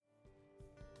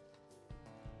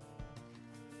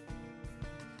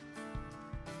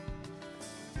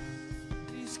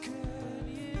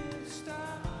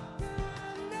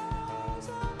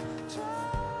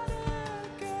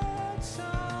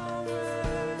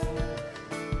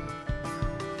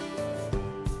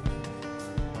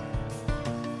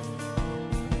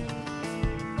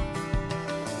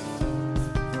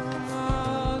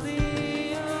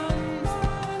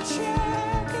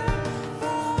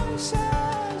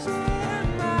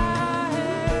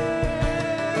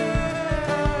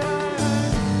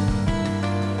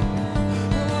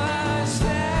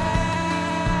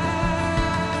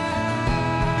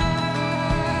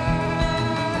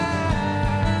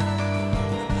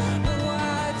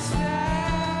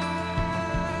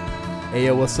Hey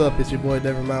yo, what's up? It's your boy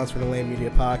Devin Miles from the Lane Media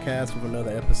Podcast with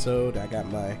another episode. I got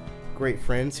my great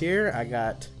friends here. I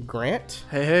got Grant.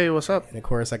 Hey, what's up? And of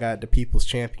course, I got the People's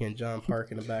Champion, John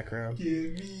Park, in the background. Give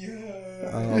me a...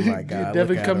 Oh my God!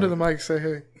 Devin, come to the mic. Say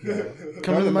hey.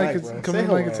 Come to the mic. Come to the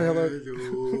mic and say hello.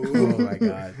 Oh my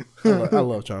God! I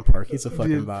love John Park. He's a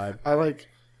fucking vibe. I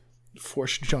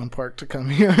forced John Park to come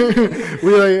here.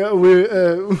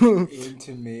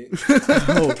 Intimate.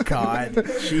 Oh God!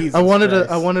 Jesus I wanted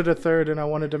Christ. a third, and I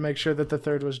wanted to make sure that the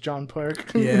third was John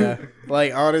Park. Yeah,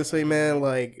 like honestly, man,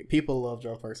 like people love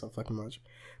John Park so fucking much.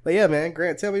 But yeah, man,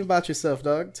 Grant, tell me about yourself,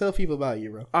 dog. Tell people about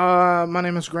you, bro. My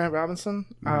name is Grant Robinson.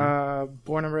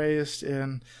 Born and raised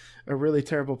in a really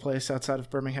terrible place outside of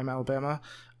Birmingham, Alabama.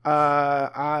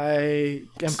 I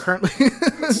am currently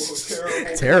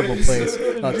Terrible place.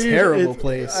 A terrible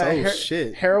place. Oh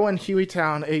shit. Heroin,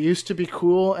 Hueytown. It used to be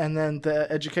cool, and then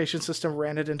the education system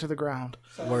ran it into the ground.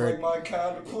 Sounds Word. like my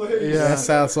kind of place. Yeah. That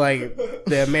sounds like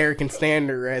the American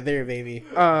standard right there, baby.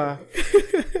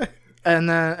 And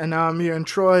now I'm here in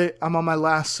Troy. I'm on my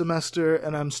last semester,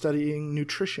 and I'm studying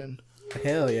nutrition.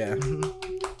 Hell yeah.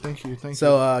 Thank you.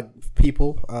 So,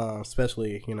 people,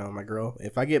 especially, my girl,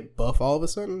 if I get buff all of a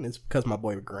sudden, it's because my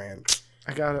boy Grant.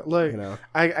 I got it. Look, You know.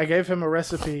 I gave him a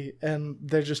recipe, and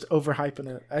they're just overhyping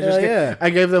it. Yeah. I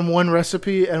gave them one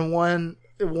recipe and one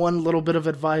little bit of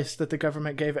advice that the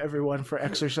government gave everyone for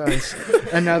exercise,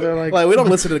 and now they're like, We don't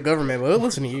listen to the government, but we'll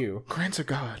listen to you. Grant's a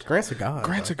god. Grant's a god.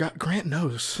 Grant's a god. Grant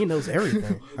knows. He knows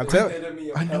everything. I'm telling you. Enemy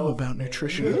of I know health, about man. He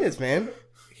nutrition. is, man.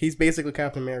 He's basically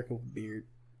Captain America with a beard.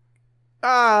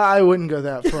 I wouldn't go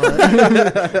that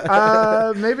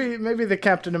far. Maybe the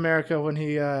Captain America when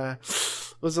he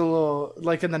was a little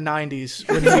like in the 90s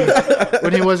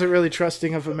when he wasn't really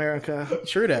trusting of America.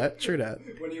 True that.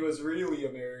 When he was really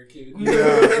American. Yeah,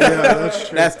 that's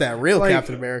true. That's that real Like-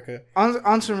 Captain America.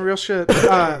 On some real shit.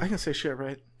 I can say shit,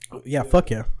 right? Yeah, fuck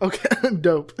yeah. Okay,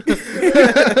 dope.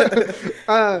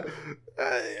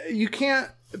 You can't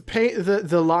pay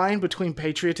the line between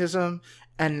patriotism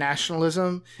and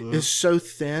nationalism is so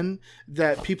thin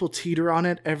that people teeter on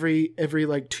it every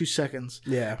like 2 seconds.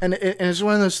 Yeah. And it's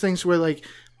one of those things where like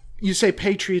you say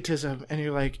patriotism and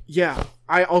you're like, yeah,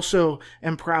 I also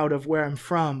am proud of where I'm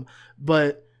from,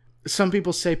 but some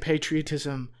people say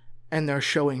patriotism and they're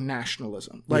showing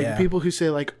nationalism. Like Yeah. people who say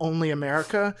like only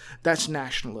America, that's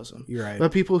nationalism. You're right.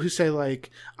 But people who say like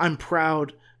I'm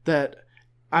proud that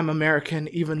I'm American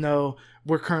even though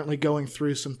we're currently going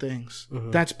through some things,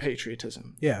 that's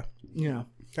patriotism. Yeah. You know.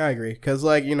 I agree. Because,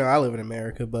 I live in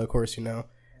America, but of course,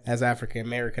 as African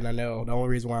American, I know the only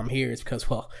reason why I'm here is because,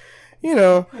 well, you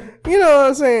know what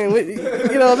I'm saying?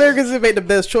 Americans have made the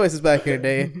best choices back in the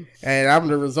day, and I'm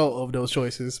the result of those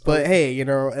choices. But hey,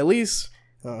 at least,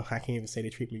 I can't even say they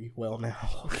treat me well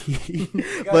now. You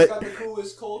guys But got the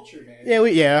coolest culture, man.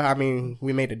 yeah,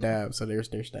 we made a dab, so there's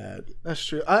that. That's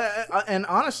true. And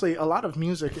honestly, a lot of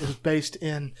music is based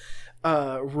in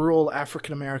rural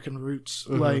African American roots,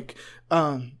 like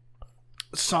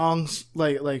songs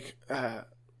like I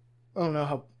don't know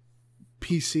how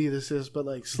PC this is, but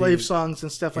like slave songs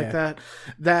and stuff like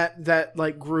that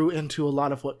like grew into a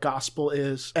lot of what gospel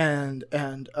is, and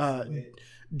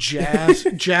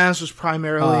jazz was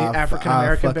primarily African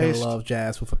American based. I love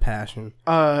jazz with a passion.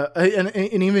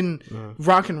 And even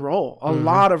rock and roll. A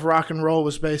lot of rock and roll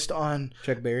was based on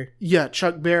Chuck Berry.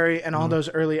 Chuck Berry and all those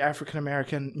early African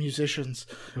American musicians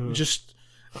just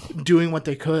doing what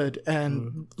they could,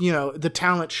 and the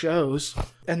talent shows.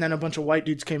 And then a bunch of white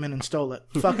dudes came in and stole it.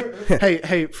 Fuck.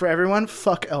 hey, for everyone,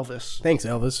 fuck Elvis. Thanks,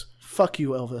 Elvis. Fuck you,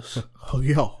 Elvis. Oh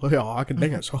yeah, I can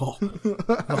dance. Oh,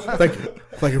 thank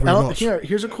you very much.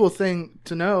 Here's a cool thing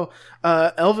to know.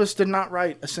 Elvis did not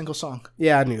write a single song.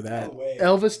 Yeah, I knew that. No way.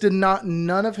 Elvis did not.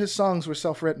 None of his songs were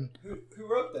self-written. Who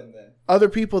wrote them then? Other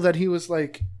people that he was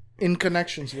like in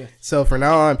connections with. So from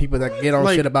now on, people that get on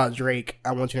Like- shit about Drake,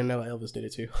 I want you to know Elvis did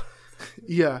it too.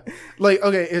 Yeah, like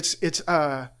okay, it's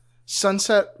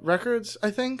Sunset Records,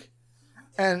 I think.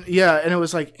 And it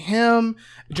was like him.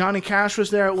 Johnny Cash was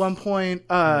there at one point.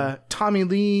 Tommy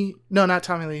Lee. No, not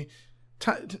Tommy Lee.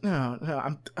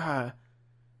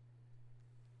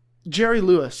 Jerry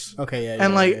Lewis. Okay, yeah.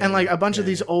 And a bunch of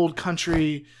these old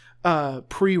country,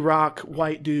 pre-rock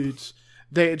white dudes.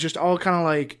 They just all kind of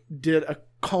like did a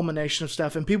culmination of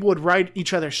stuff, and people would write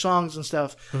each other songs and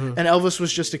stuff. And Elvis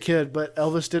was just a kid, but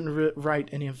Elvis didn't write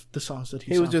any of the songs that he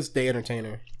He sang. was just the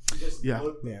entertainer. He just Yeah.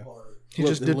 looked the Yeah. part. He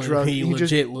just did drugs. He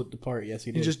legit looked the part. Yes,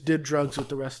 he did. He just did drugs with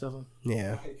the rest of them.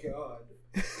 yeah. My God.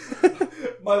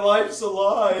 My life's a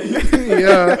lie.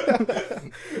 Yeah.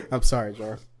 I'm sorry,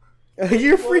 Jar.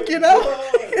 You're freaking out.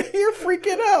 You're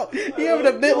freaking out. You having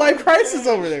a midlife crisis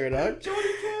over there, dog.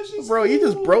 Johnny Cash Cash is Bro, you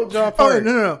just cool. broke John Oh Park.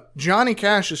 no! Johnny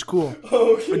Cash is cool.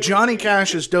 Okay. Johnny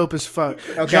Cash is dope as fuck.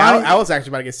 Okay, Johnny, I was actually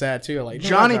about to get sad too. Like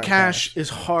Johnny Cash is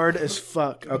hard as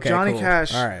fuck. Okay, Johnny cool.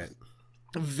 Cash, All right.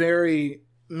 very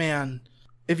man.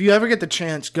 If you ever get the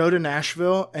chance, go to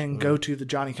Nashville and go to the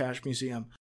Johnny Cash Museum.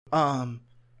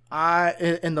 I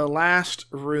in the last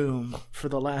room for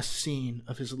the last scene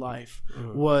of his life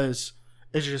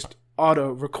it's just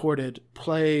auto recorded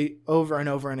play over and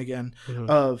over and again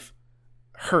of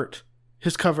Hurt,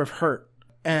 his cover of Hurt,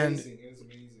 and Amazing. It was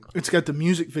amazing. it's got the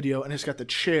music video and it's got the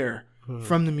chair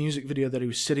from the music video that he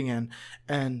was sitting in,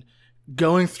 and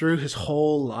going through his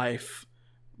whole life,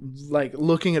 like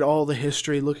looking at all the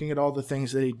history, looking at all the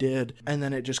things that he did, and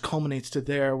then it just culminates to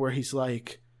there where he's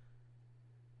like,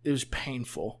 it was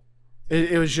painful.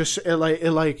 It was just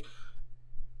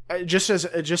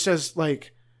just as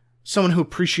like someone who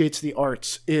appreciates the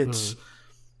arts, it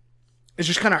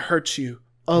just kind of hurts you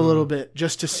a little bit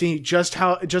just to see just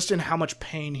in how much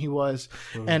pain he was,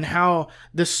 and how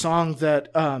this song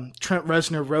that Trent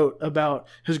Reznor wrote about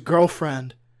his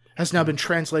girlfriend has now been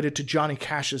translated to Johnny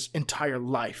Cash's entire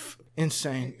life.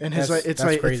 Insane. And his That's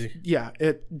like crazy.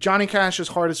 Johnny Cash is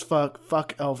hard as fuck.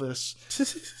 Fuck Elvis.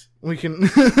 We can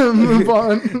move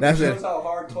on. That's Shows it. how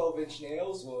hard 12-inch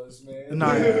nails was, man.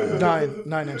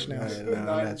 9-inch nails.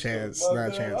 Not a chance.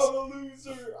 Not a chance. I'm a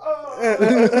loser. Ah.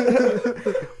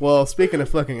 Well, speaking of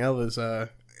fucking Elvis,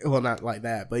 well, not like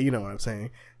that, but you know what I'm saying.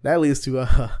 That leads to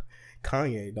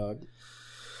Kanye, dog.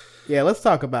 Yeah, let's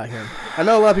talk about him. I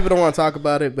know a lot of people don't want to talk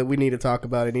about it, but we need to talk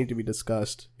about it. It needs to be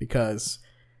discussed because,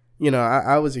 you know,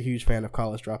 I was a huge fan of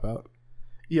College Dropout.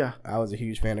 Yeah. I was a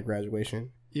huge fan of Graduation.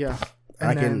 Yeah.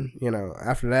 You know,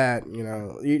 after that, you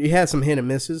know, you had some hit and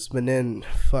misses, but then,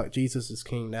 fuck, Jesus is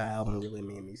King, that album really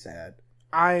made me sad.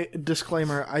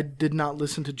 Disclaimer, I did not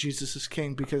listen to Jesus is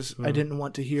King because I didn't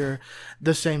want to hear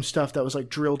the same stuff that was like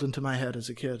drilled into my head as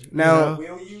a kid. Now,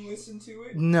 Will you listen to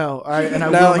it? No, I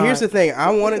now will here's not. the thing. I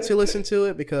wanted to listen to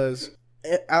it because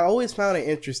I always found it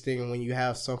interesting when you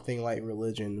have something like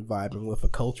religion vibing with a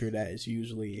culture that is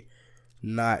usually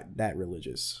not that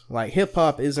religious. Like hip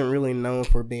hop isn't really known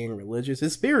for being religious.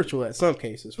 It's spiritual at some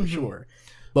cases for sure.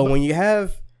 But when you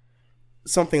have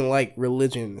something like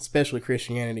religion, especially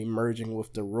Christianity, merging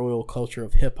with the royal culture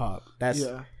of hip hop,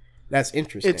 that's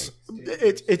interesting. It's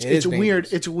weird.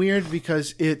 dangerous. It's weird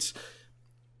because it's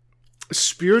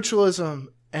spiritualism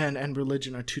and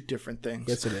religion are two different things.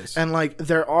 Yes, it is. And like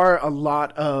there are a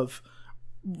lot of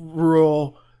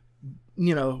rural,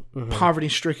 you know,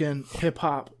 poverty-stricken hip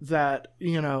hop that,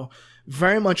 you know,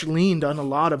 very much leaned on a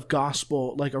lot of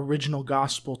gospel, like original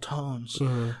gospel tones,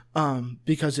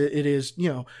 because it is, you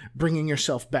know, bringing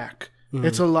yourself back.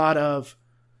 It's a lot of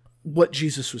what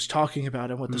Jesus was talking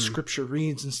about and what the scripture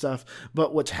reads and stuff.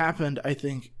 But what's happened, I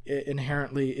think,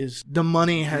 inherently is the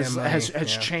money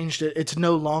has changed it. It's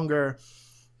no longer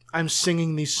I'm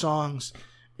singing these songs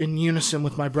in unison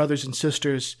with my brothers and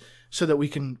sisters so that we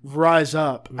can rise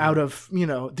up out of, you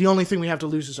know, the only thing we have to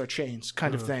lose is our chains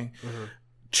kind of thing,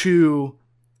 to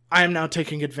I am now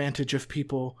taking advantage of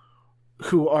people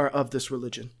who are of this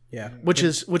religion. Yeah. Which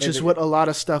is what a lot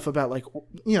of stuff about, like,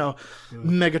 you know,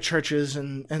 mega churches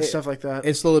and stuff like that.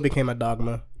 It slowly became a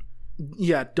dogma.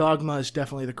 Yeah, dogma is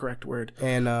definitely the correct word.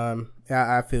 And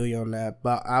I feel you on that.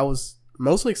 But I was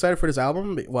mostly excited for this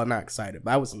album. Well, not excited,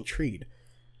 but I was intrigued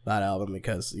by the album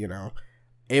because, you know,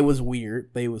 it was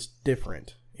weird, but it was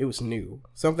different. It was new.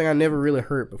 Something I never really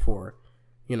heard before,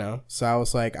 you know? So I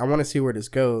was like, I want to see where this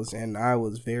goes. And I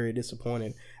was very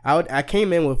disappointed. I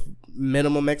came in with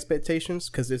minimum expectations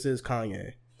because this is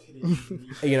Kanye.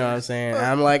 You know what I'm saying?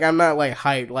 I'm not like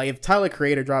hyped. Like if Tyler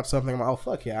Creator drops something, I'm like, oh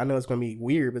fuck yeah, I know it's gonna be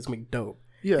weird, but it's gonna be dope.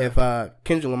 Yeah. If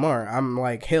Kendrick Lamar, I'm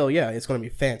like, hell yeah, it's gonna be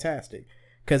fantastic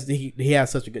because he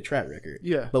has such a good track record.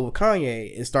 Yeah. But with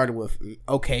Kanye, it started with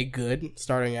okay, good,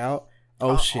 starting out.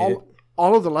 Oh shit,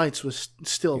 all of the lights was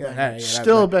still a banger.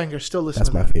 Still a banger. Still listen. that's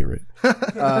to my that. favorite.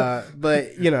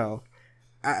 But you know.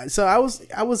 So I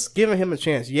was giving him a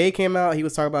chance. Ye came out. He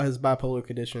was talking about his bipolar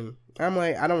condition. I'm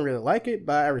like, I don't really like it,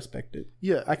 but I respect it.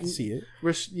 Yeah, I can see it.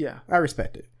 Yeah, I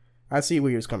respect it. I see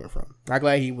where he was coming from. I'm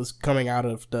glad he was coming out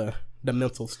of the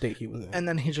mental state he was in. and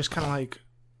then he just kind of like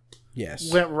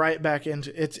Yes. went right back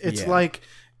into it's Yeah. like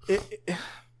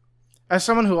as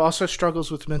someone who also struggles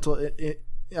with mental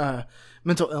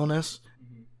illness,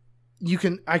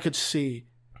 I could see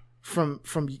from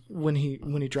when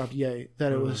he dropped Ye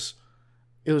that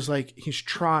it was like he's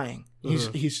trying.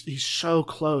 He's so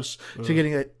close to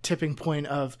getting a tipping point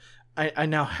of I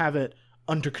now have it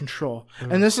under control.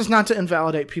 And this is not to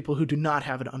invalidate people who do not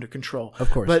have it under control. Of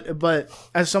course. But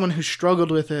as someone who struggled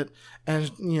with it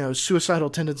and, you know, suicidal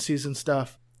tendencies and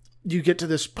stuff, you get to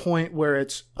this point where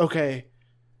it's okay.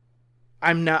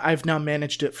 I've now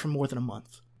managed it for more than a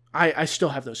month. I still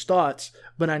have those thoughts,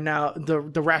 but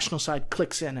the rational side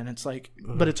clicks in and it's like,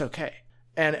 but it's okay.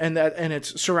 And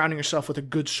it's surrounding yourself with a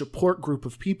good support group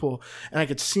of people. And I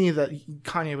could see that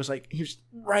Kanye was like, he was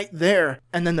right there.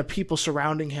 And then the people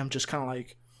surrounding him just kind of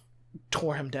like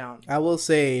tore him down. I will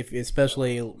say,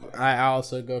 especially, I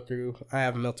also I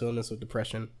have mental illness with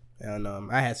depression. And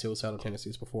I had suicidal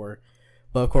tendencies before.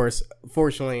 But of course,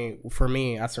 fortunately for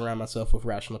me, I surround myself with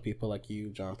rational people like you,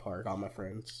 John Park, all my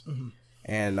friends. Mm-hmm.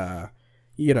 And,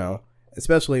 you know,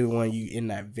 especially when you in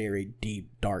that very deep,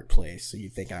 dark place, so you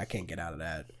think I can't get out of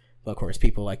that. But of course,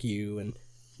 people like you and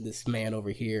this man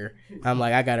over here, I'm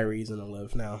like, I got a reason to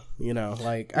live now. You know,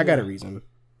 like, I got a reason.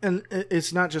 And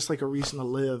it's not just like a reason to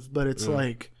live, but it's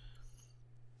like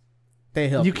they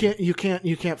help you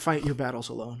can't fight your battles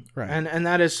alone. Right. And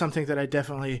that is something that I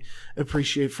definitely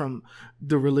appreciate from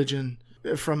the religion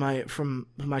from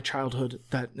my childhood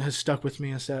that has stuck with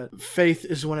me, is that faith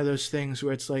is one of those things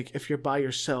where it's like, if you're by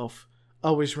yourself,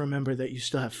 always remember that you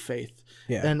still have faith.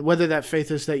 Yeah. And whether that faith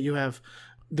is that you have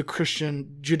the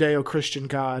Judeo-Christian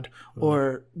God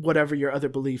or whatever your other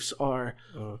beliefs are.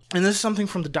 And this is something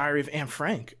from the Diary of Anne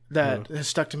Frank that has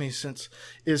stuck to me since,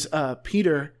 is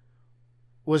Peter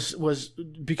was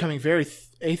becoming very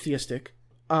atheistic,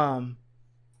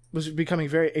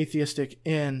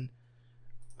 in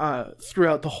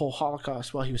throughout the whole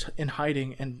Holocaust while he was in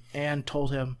hiding, and Anne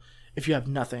told him, if you have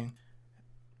nothing,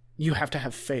 you have to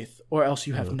have faith, or else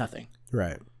you have nothing.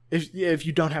 Right. If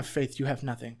you don't have faith, you have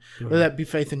nothing. Whether that be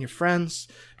faith in your friends,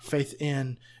 faith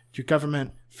in your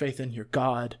government, faith in your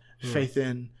God, faith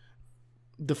in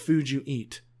the food you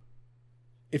eat.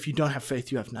 If you don't have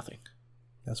faith, you have nothing.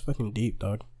 That's fucking deep,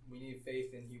 dog. We need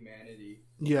faith in humanity.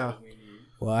 Yeah.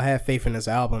 Well, I have faith in this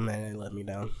album, and it let me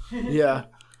down. Yeah.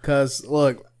 Because,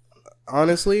 look,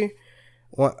 honestly,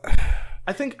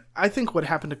 I think what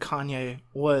happened to Kanye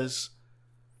was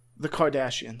the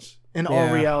Kardashians in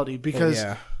all reality, because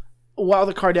while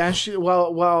the Kardashian,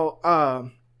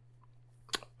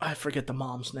 I forget the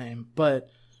mom's name, but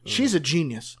she's a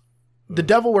genius. The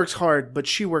devil works hard, but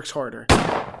she works harder.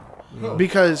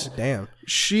 Because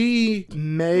she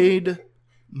made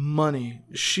money.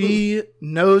 She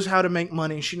knows how to make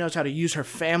money. She knows how to use her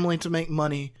family to make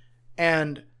money.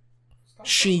 And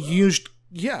she used,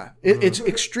 it's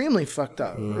extremely fucked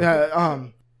up.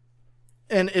 And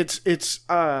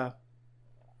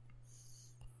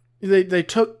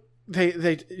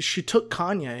she took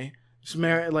Kanye's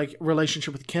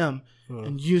relationship with Kim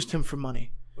and used him for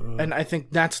money. And I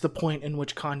think that's the point in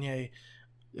which Kanye,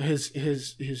 his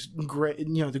great,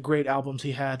 the great albums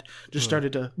he had, just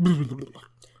started to.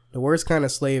 The worst kind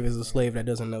of slave is a slave that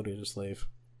doesn't know they're a slave.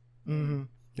 Mm-hmm.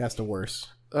 That's the worst.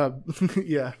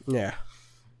 Yeah. Yeah.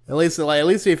 At least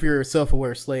if you're a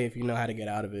self-aware slave, you know how to get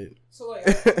out of it. So I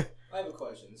have a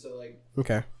question. So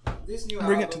okay. This new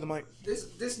Bring album, it to the mic.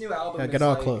 This new album. Yeah, get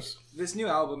all close. This new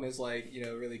album is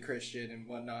really Christian and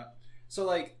whatnot.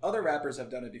 So other rappers have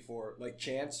done it before, like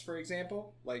Chance, for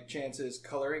example. Like Chance's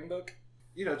Coloring Book.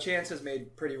 Chance has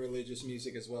made pretty religious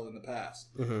music as well in the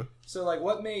past. Mm-hmm. So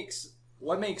what makes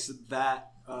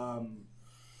that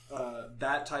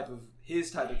that type of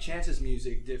Chance's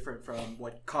music different from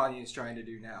what Kanye is trying to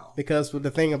do now? Because the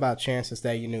thing about Chance is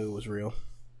that you knew it was real.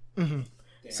 Mm-hmm.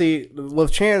 See,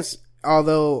 with Chance,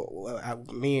 although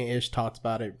me and Ish talked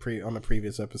about it on the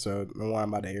previous episode, the one I'm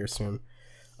about to air soon.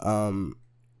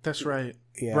 That's right.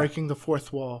 Yeah. Breaking the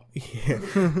fourth wall. Yeah.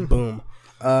 Boom.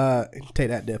 Take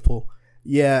that, Deadpool.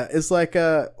 Yeah, it's like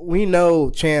we know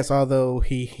Chance, although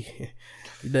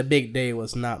The Big Day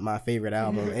was not my favorite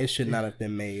album. It should not have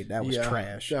been made. That was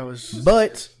trash. That was.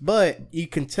 But you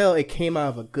can tell it came out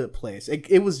of a good place.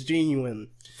 It was genuine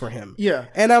for him. Yeah.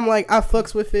 And I'm like, I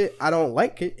fucks with it. I don't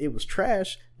like it. It was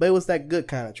trash, but it was that good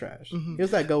kind of trash. Mm-hmm. It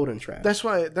was that golden trash. That's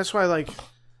why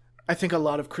I think a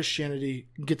lot of Christianity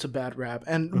gets a bad rap.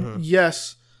 And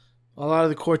yes, a lot of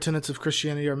the core tenets of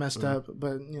Christianity are messed up,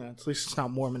 but at least it's not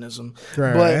Mormonism.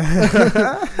 Right.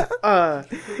 But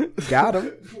got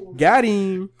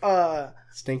him.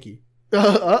 Stinky.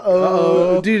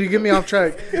 Dude, you get me off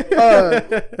track.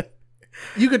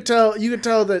 You could tell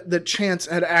that Chance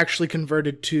had actually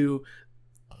converted to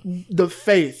the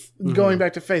faith, going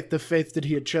back to faith, the faith that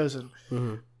he had chosen.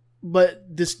 Mm-hmm. But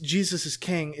this Jesus is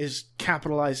King is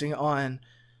capitalizing on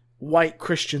white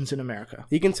Christians in America.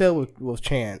 You can tell with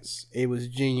Chance, it was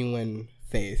genuine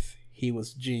faith. He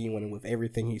was genuine with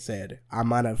everything he said. I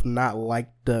might have not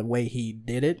liked the way he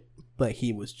did it, but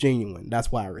he was genuine.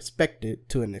 That's why I respect it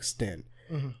to an extent.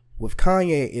 Mm-hmm. With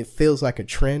Kanye, it feels like a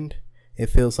trend. It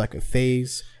feels like a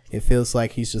phase. It feels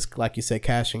like he's just, like you said,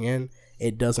 cashing in.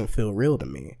 It doesn't feel real to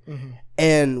me.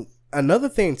 And another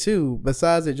thing too,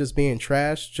 besides it just being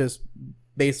trash, just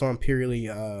based on purely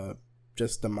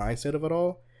just the mindset of it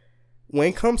all, when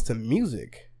it comes to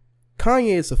music,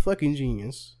 Kanye is a fucking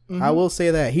genius. I will say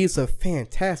that. He's a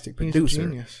fantastic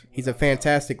producer. He's a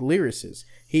fantastic lyricist.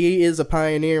 He is a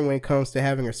pioneer when it comes to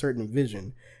having a certain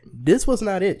vision. This was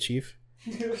not it, Chief.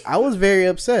 I was very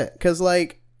upset because,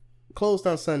 like, Closed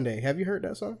on Sunday. Have you heard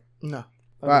that song? No.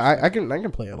 I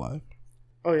can play it live.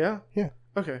 Oh yeah. Yeah.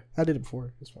 Okay. I did it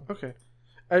before. It's fine. Okay.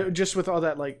 Just with all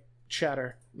that like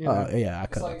chatter. You know? Yeah, I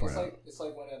It's cut like that part out. it's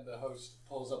like when the host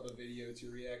pulls up a video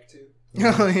to react to.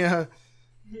 Oh yeah.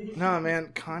 No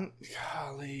man,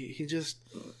 golly, he just.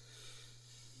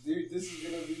 Dude, this is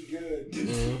gonna be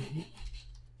good.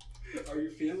 Are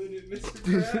you feeling it, Mr.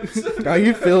 Krabs? Are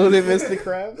you feeling it, Mr.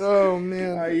 Krabs? Oh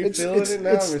man, Are you feeling it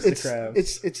now, Mr.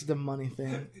 Krabs? It's the money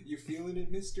thing. You feeling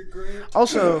it, Mr. Grant?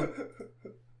 Also,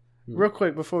 real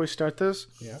quick before we start this,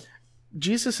 Yeah.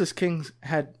 Jesus is King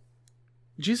had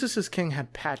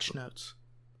patch notes.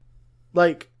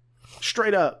 Like,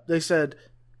 straight up, they said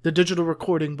the digital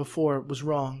recording before was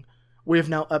wrong. We have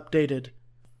now updated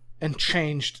and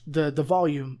changed the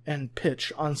volume and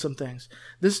pitch on some things.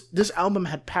 This album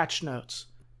had patch notes.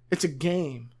 It's a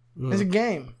game. It's a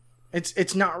game.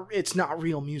 It's not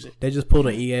real music. They just pulled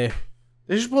an EA.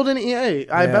 They just pulled an EA.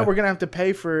 I bet we're gonna have to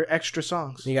pay for extra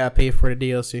songs. You gotta pay for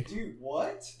the DLC. Dude,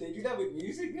 what? They do that with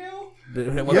music now?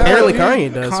 Well, apparently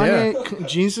Kanye does, yeah.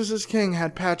 Jesus is King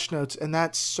had patch notes, and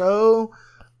that's so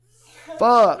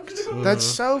fucked. That's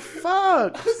so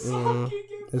fucked.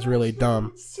 It's really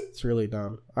dumb. It's really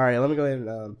dumb. All right, let me go ahead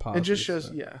and pause. It just this.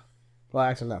 shows, yeah. Well,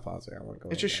 actually, not pause it. I want to go.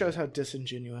 It just shows how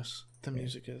disingenuous the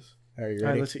music is. Are you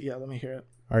All right, ready? let me hear it.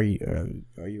 Are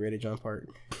you ready, John Park?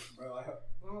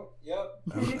 Bro, yep.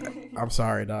 I'm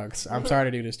sorry, dogs. I'm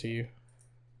sorry to do this to you.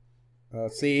 See,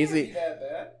 Can't be easy. that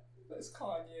bad. That's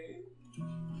Kanye.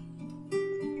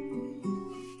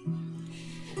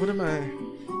 What am I?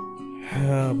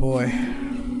 Oh boy.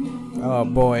 Oh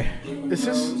boy. Is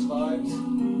this Those vibes.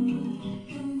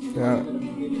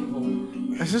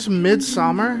 Yeah. is this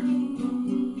Midsummer?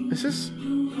 Is this?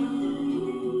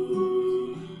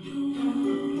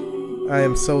 I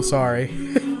am so sorry.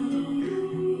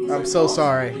 I'm so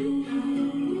sorry.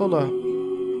 Hold up.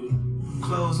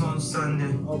 Close on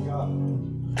Sunday. Oh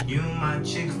god. You my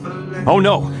Chick-fil-A. Oh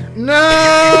no!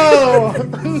 No!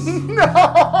 No!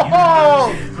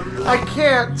 I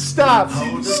can't. Stop.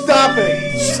 Stop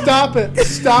it. Stop it.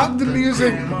 Stop the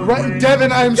music. Right,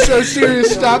 Devin, I am so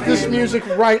serious. Stop this music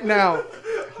right now.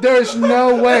 There is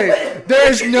no way. There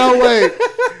is no way.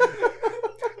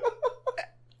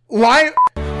 Why?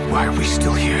 Why are we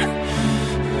still here?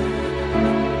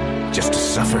 Just to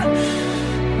suffer?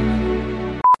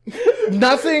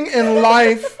 Nothing in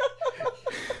life.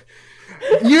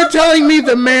 You're telling me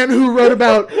the man who wrote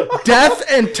about death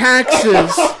and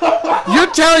taxes. You're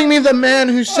telling me the man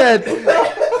who said.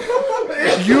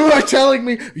 You are telling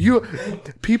me,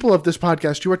 people of this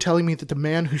podcast, you are telling me that the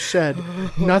man who said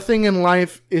nothing in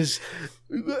life is.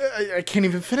 I can't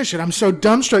even finish it. I'm so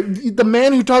dumbstruck. The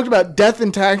man who talked about death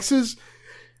and taxes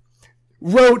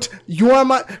wrote, "You are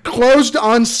my closed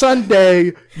on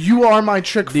Sunday. You are my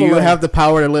Chick-fil-A." Do you have the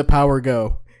power to let power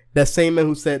go? That same man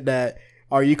who said that.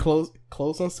 Are you closed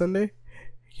on Sunday?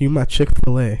 You my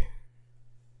Chick-fil-A.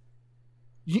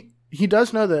 He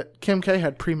does know that Kim K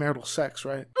had premarital sex,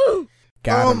 right?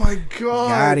 Got him. my god,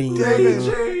 Got him.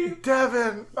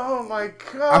 Devin! Oh my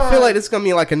god! I feel like this is gonna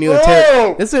be like a new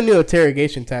Whoa! this is a new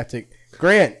interrogation tactic.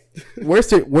 Grant, where's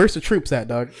the troops at,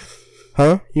 dog?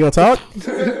 Huh? You gonna talk?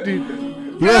 dude.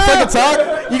 You gonna fucking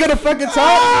talk? You gonna fucking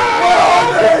talk?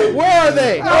 Where are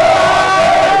they?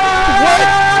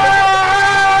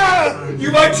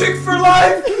 You my chick for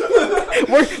life?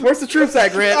 Where's the troops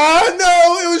at, Grant? Oh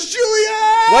no! It was Julia.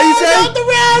 What you say? Not the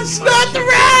rats! Not the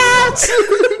rats!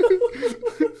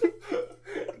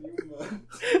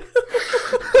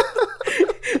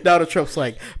 Now the Trump's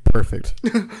like, perfect.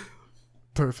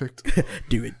 Perfect.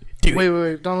 Do it. Do it.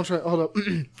 Wait. Donald Trump, hold up.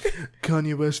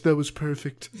 Kanye West, that was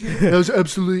perfect. That was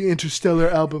absolutely interstellar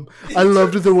album. I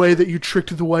loved the way that you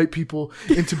tricked the white people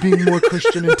into being more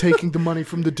Christian and taking the money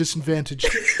from the disadvantaged.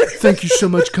 Thank you so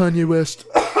much, Kanye West.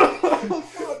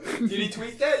 Did he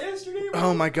tweet that yesterday?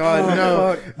 Oh my god,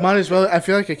 no. Might as well. I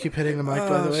feel like I keep hitting the mic,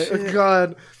 by the way. shit.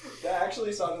 God. That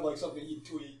actually sounded like something he'd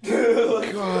tweet.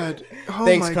 God. Oh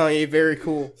Thanks, my Kanye. Very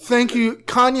cool. Thank you,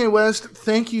 Kanye West.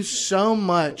 Thank you so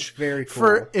much Very cool.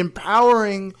 for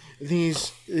empowering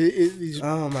these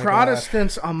Oh my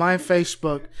Protestants on my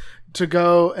Facebook to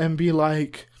go and be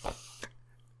like,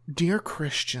 "Dear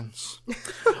Christians,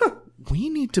 we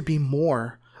need to be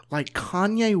more like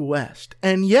Kanye West.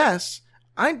 And yes,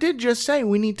 I did just say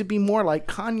we need to be more like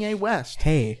Kanye West.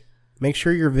 Hey, make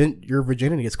sure your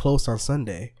virginity is closed on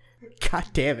Sunday. God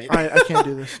damn it. I can't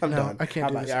do this. I'm done. I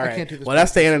can't do this. All right. I can't do this. Well,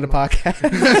 that's the end of the podcast.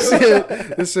 That's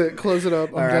it. That's it. Close it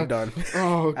up. All right, I'm done.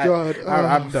 Oh, God.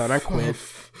 I'm done. I quit.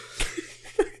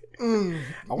 I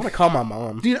want to call my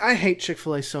mom. Dude, I hate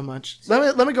Chick-fil-A so much.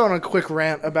 Let me go on a quick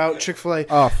rant about Chick-fil-A.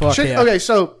 Oh, fuck, yeah. Okay,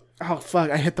 so... Oh, fuck.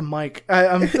 I hit the mic.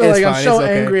 I'm It's fine, I'm so it's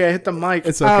okay. angry I hit the mic.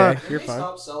 It's okay. Can You're they fine.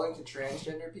 stop selling to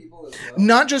transgender people as well?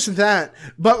 Not just that,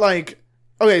 but like...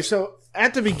 Okay, so...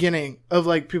 At the beginning of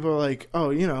like people are like,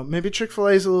 oh, you know, maybe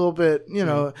Chick-fil-A is a little bit, you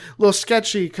know, a little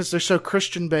sketchy because they're so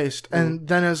Christian based, and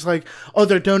then it's like, oh,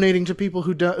 they're donating to people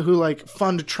who like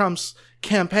fund Trump's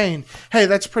campaign. Hey,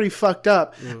 that's pretty fucked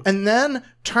up. And then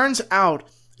turns out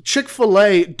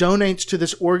Chick-fil-A donates to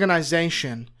this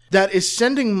organization that is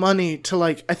sending money to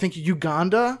like I think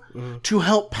Uganda to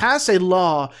help pass a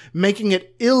law making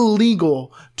it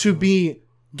illegal to be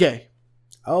gay.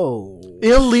 Oh.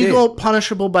 Illegal, shit.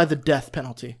 punishable by the death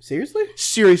penalty. Seriously?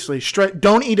 Seriously, straight.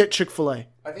 Don't eat at Chick-fil-A.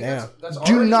 I think Yeah. that's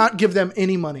Do already, not give them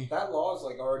any money. That law has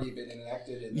like already been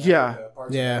enacted in Yeah.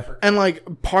 parts Yeah. of Africa. And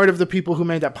like part of the people who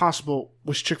made that possible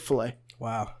was Chick-fil-A.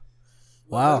 Wow.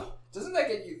 Wow. Doesn't that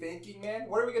get you thinking, man?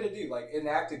 What are we gonna do? Like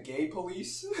enact a gay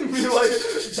police? Be like,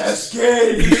 that's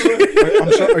gay.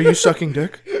 I'm sorry, are you sucking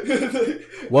dick?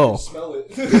 Whoa. Smell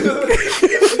it.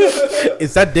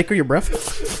 Is that dick or your breath?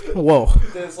 Whoa.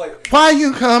 Then it's like, Why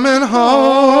you coming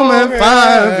home at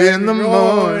 5 in the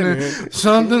morning?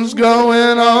 Something's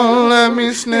going on. Let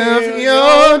me sniff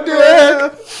your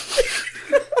dick.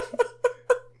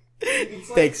 it's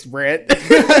like Thanks, Brett.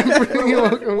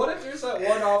 what if there's that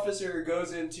one officer who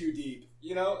goes in too deep,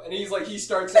 you know, and he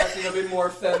starts acting a bit more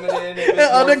feminine, and a bit more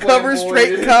Undercover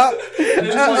straight flamboyant. cop. And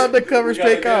it's like, Undercover you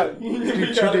straight gotta cop. get it.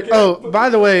 You gotta get it. Oh, by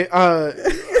the way, I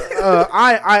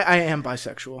am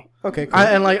bisexual. Okay, cool.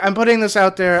 And like I'm putting this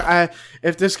out there.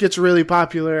 If this gets really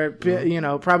popular, you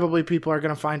know, probably people are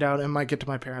gonna find out and might get to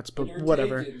my parents. But You're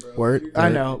whatever. taken, bro. Word. You're I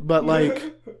know, but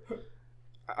like,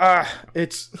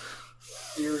 it's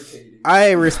irritating.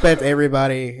 I respect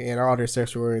everybody and all their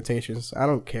sexual orientations. I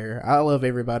don't care. I love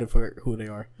everybody for who they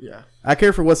are. yeah. I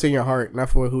care for what's in your heart, not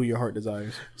for who your heart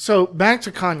desires. So back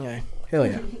to Kanye. Hell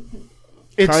yeah.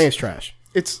 It's Kanye's trash.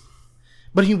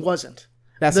 but he wasn't.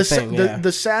 That's the thing, yeah.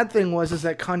 The sad thing is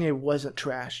that Kanye wasn't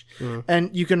trash,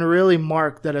 and you can really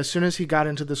mark that as soon as he got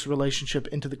into this relationship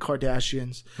into the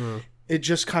Kardashians, it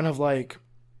just kind of like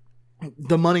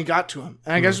the money got to him.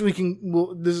 And I guess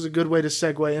this is a good way to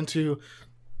segue into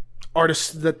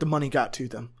artists that the money got to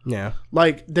them. Yeah.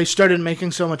 Like they started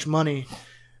making so much money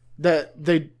that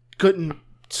they couldn't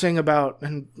sing about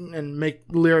and make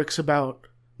lyrics about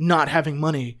not having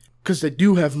money because they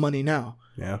do have money now.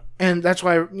 Yeah. And that's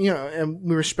why, you know,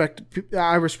 and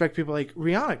I respect people like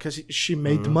Rihanna because she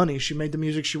made the money. She made the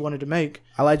music she wanted to make.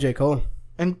 I like J. Cole.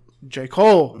 And J.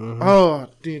 Cole. Oh,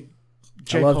 dude.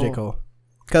 I love J. Cole.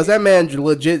 Because that man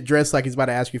legit dressed like he's about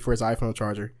to ask you for his iPhone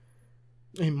charger.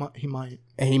 He might.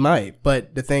 And he might.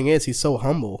 But the thing is, he's so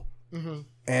humble.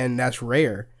 And that's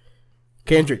rare.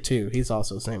 Kendrick, too. He's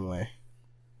also the same way.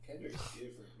 Kendrick's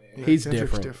different, man. He's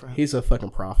Kendrick's different. He's a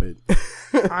fucking prophet.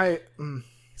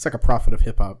 He's like a prophet of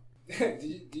hip-hop. Do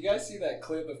you guys see that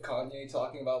clip of Kanye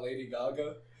talking about Lady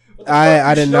Gaga? What the I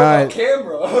fuck did you show on not.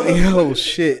 camera. Yo,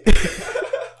 shit.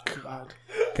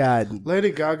 God.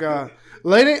 Lady Gaga.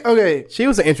 Okay. She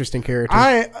was an interesting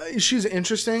character. She's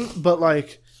interesting, but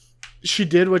like she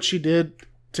did what she did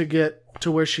to get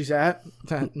to where she's at.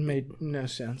 That made no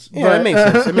sense. Yeah, But- it makes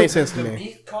sense. It makes sense to The me.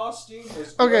 meat costume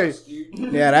was Okay. gross,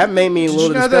 dude. Yeah, that made me a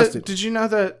little disgusted. Did you know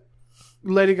that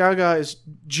Lady Gaga is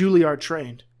Juilliard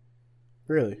trained?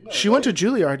 Really? She went to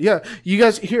Juilliard. Yeah, you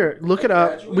guys here, look it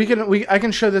up. I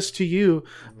can show this to you.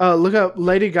 Look up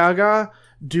Lady Gaga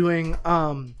doing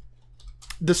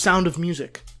The Sound of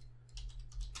Music.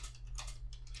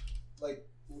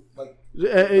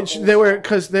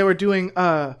 They were doing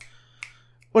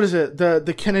what is it?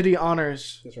 The Kennedy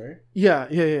Honors. That's right.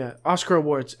 Yeah. Oscar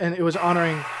Awards, and it was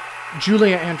honoring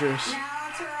Julia Andrews. Now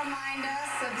to remind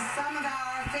us of some of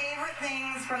our favorite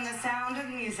things from The Sound of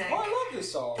Music, Oh, I love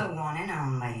this song. the one and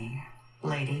only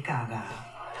Lady Gaga.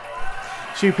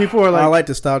 See, people were like, I like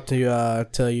to stop to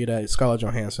tell you that Scarlett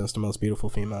Johansson is the most beautiful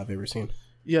female I've ever seen.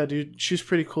 yeah, dude, she's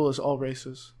pretty cool as all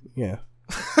races. Yeah.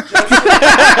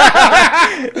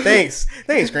 Thanks,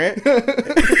 Grant.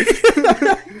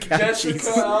 Jessica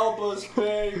Alba's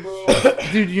bae, bro.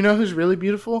 Dude, you know who's really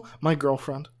beautiful? My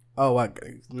girlfriend. Oh,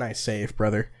 nice save,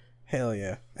 brother. Hell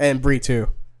yeah, and Brie too.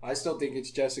 I still think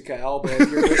it's Jessica Alba. If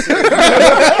you're listening.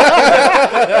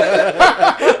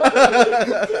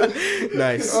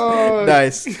 Nice.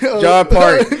 Nice. John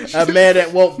Park, a man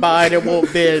that won't buy and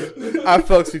won't bid. I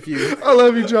fucks with you. I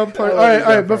love you, John Park. All love you,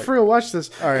 right, John but Park. for real, watch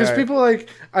this. All right, Because all right. people like,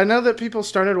 I know that people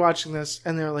started watching this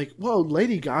and they're like, whoa,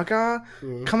 Lady Gaga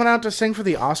coming out to sing for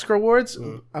the Oscar Awards?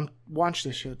 Watch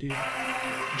this shit, dude.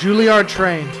 Juilliard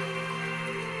trained.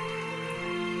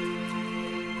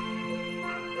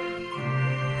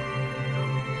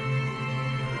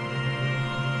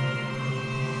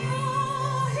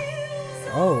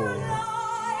 Oh.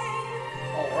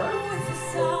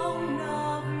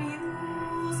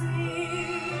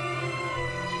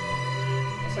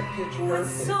 It's like Pitch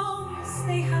Perfect. Songs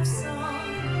they have sung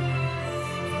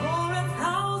for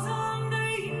 1,000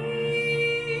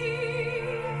 years.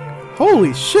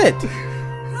 Holy shit. The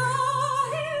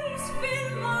hills fill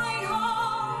my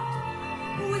heart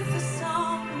with the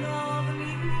sound of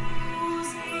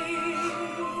music.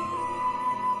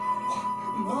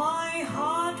 My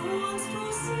heart wants to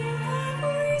sing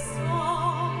every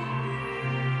song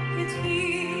it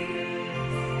hears.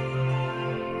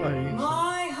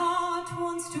 My heart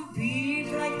wants to beat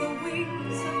like the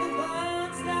wings of the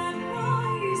birds that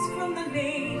rise from the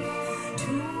lake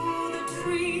to the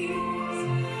trees.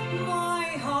 My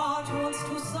heart wants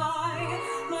to sigh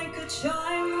like a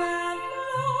chime that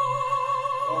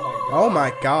blows. Oh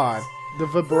my god. The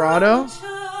vibrato. Church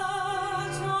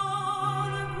on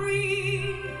a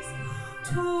breeze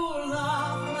to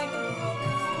laugh like a brook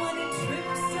when it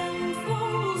trips and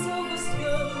falls over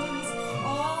stones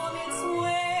on its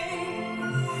way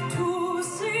to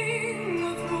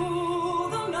sing through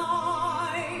the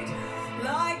night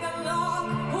like a lark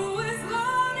who is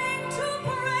learning to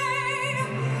pray.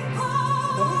 I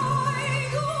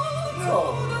go to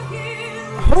the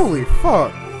hills Holy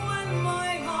fuck. when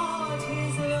my heart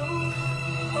is low.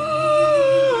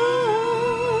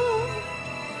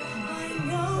 I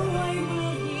know I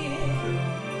will hear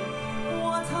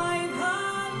what I've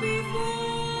heard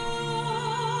before.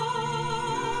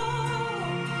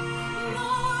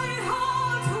 My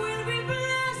heart will be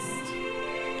blessed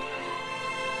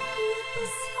with the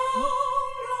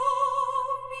sound of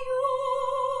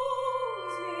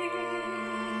music,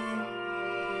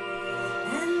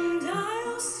 and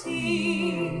I'll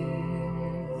sing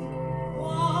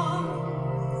once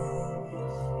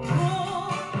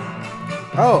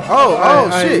more. Oh,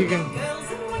 shit. You can,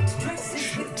 Girls in white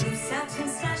dresses with blue satin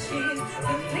sashes, the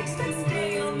flakes that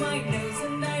stay on my nose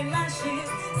and eyelashes,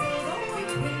 silver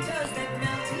white winters that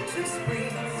melt into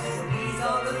spring. These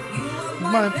are a few of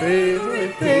my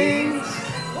favorite things.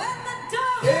 When the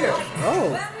dogs Oh.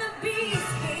 when the bees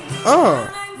came, Oh.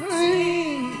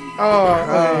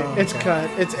 Oh, it's cut.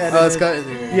 It's edited. Oh, it's got.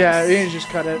 Yeah, you can just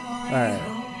cut it. Alright.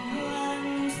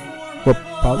 Well,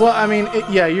 pause. Well, I mean,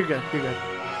 yeah, you're good. You're good.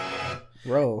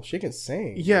 Bro, she can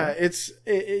sing. Yeah,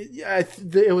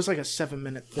 it was like a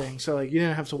 7-minute thing, so like you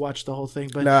didn't have to watch the whole thing.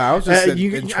 But No, I was just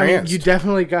you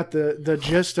definitely got the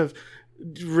gist of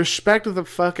respect the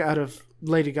fuck out of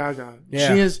Lady Gaga.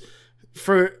 Yeah. She is,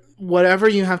 for whatever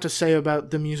you have to say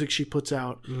about the music she puts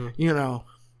out, you know,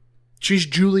 she's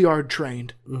Juilliard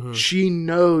trained. She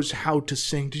knows how to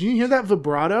sing. Did you hear that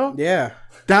vibrato? Yeah.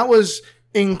 That was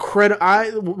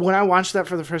incredible. When I watched that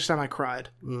for the first time, I cried,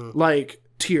 like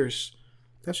tears.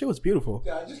 That shit was beautiful.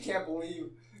 I just can't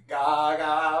believe. Gaga,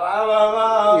 la, la,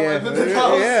 la, Yeah, like, the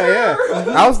house. yeah.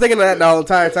 I was thinking that the whole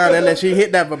entire time, and then she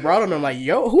hit that vibrato, and I'm like,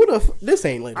 "Yo, who the? This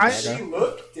ain't Lady She Gaga."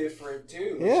 looked different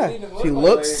too. Yeah, She, didn't she look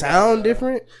looks, like sound Lady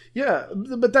different. Yeah,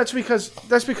 but that's because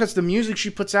the music she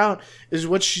puts out is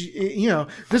what she, you know,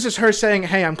 this is her saying,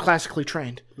 "Hey, I'm classically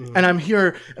trained, and I'm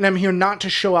here not to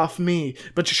show off me,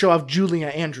 but to show off Julia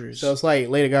Andrews." So it's like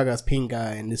Lady Gaga's Pink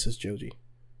Guy, and this is Joji.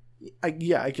 I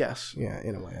guess. Yeah,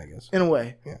 in a way, I guess. In a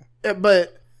way. Yeah.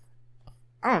 But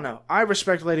I don't know. I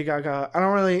respect Lady Gaga.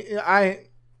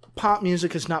 Pop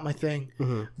music is not my thing,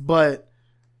 but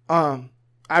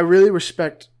I really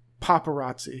respect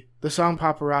Paparazzi, the song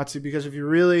Paparazzi, because if you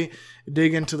really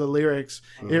dig into the lyrics,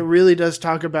 it really does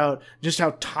talk about just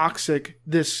how toxic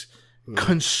this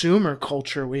consumer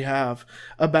culture we have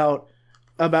about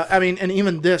I mean, and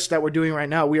even this that we're doing right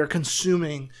now, we are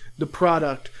consuming the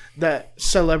product that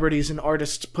celebrities and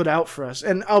artists put out for us.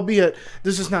 And albeit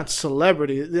this is not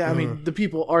celebrity, I mean, the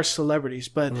people are celebrities,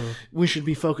 but we should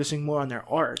be focusing more on their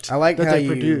art. I like that how they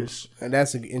produce. And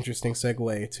that's an interesting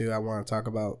segue too. I want to talk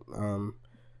about.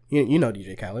 You know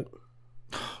DJ Khaled,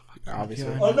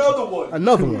 obviously. God. Another one.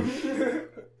 Another one.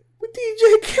 We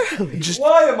DJ Khaled.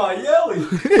 Why am I yelling?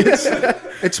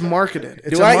 It's marketed.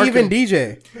 It's Do a I marketing- even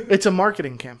DJ? It's a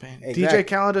marketing campaign. Exactly. DJ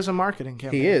Khaled is a marketing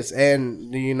campaign. He is,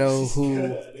 and do you know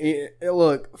who?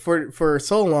 Look, for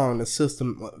so long the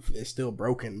system is still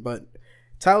broken, but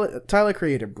Tyler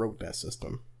Creator broke that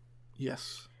system,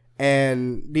 Yes.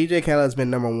 and DJ Khaled has been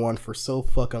number one for so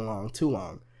fucking long, too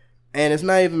long, and it's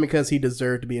not even because he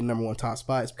deserved to be a number one top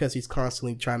spot. It's because he's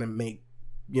constantly trying to make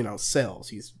sales.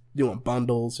 He's doing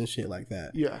bundles and shit like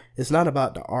that. Yeah. It's not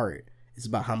about the art. It's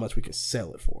about how much we can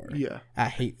sell it for. Yeah. I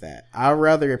hate that. I'd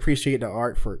rather appreciate the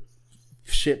art for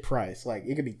shit price. Like,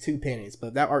 it could be 2 pennies, but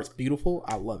if that art's beautiful,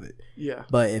 I love it. Yeah.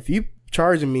 But if you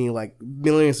charging me like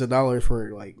millions of dollars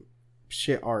for like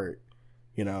shit art,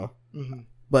 Mm-hmm.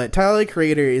 But Tyler the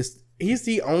Creator he's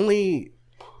the only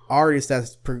artist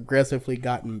that's progressively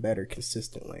gotten better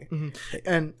consistently.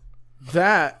 And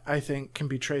that I think can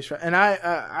be traced. And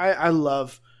I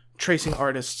love tracing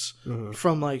artists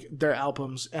from like their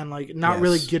albums and like not Yes.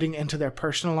 really getting into their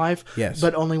personal life, Yes.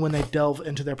 but only when they delve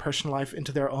into their personal life,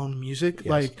 into their own music. Yes.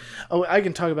 Like, I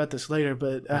can talk about this later,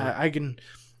 but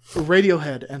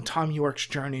Radiohead and Tom York's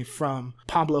journey from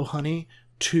Pablo Honey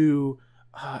to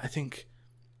I think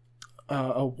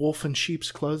a Wolf in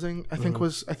Sheep's Clothing. I think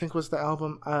was the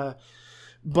album.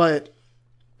 But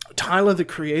Tyler the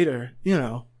Creator,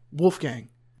 Wolfgang,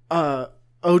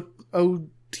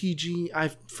 OTG, I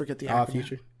forget the All acronym.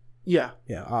 Future. Yeah,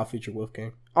 All Future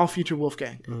Wolfgang. All Future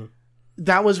Wolfgang.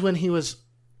 That was when he was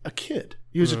a kid.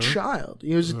 He was a child.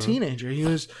 He was a teenager. He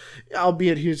was,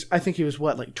 albeit I think he was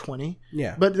what, like 20?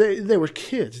 Yeah. But they were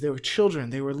kids. They were children.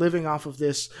 They were living off of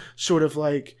this sort of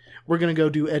like, we're going to go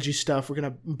do edgy stuff. We're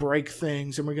going to break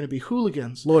things and we're going to be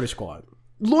hooligans. Loiter Squad.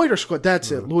 Loiter Squad.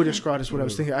 That's it. Loiter Squad is what I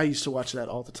was thinking. I used to watch that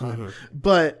all the time.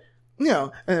 But, and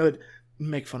it would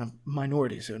make fun of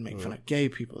minorities. They would make fun of gay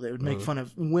people. They would make fun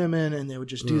of women, and they would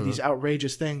just do these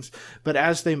outrageous things. But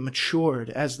as they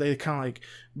matured, as they kind of like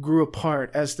grew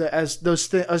apart, as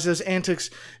those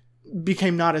antics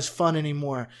became not as fun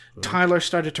anymore, Tyler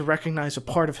started to recognize a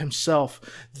part of himself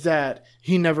that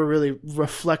he never really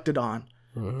reflected on.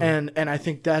 And I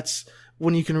think that's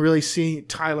when you can really see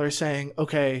Tyler saying,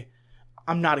 okay,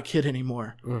 I'm not a kid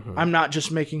anymore. I'm not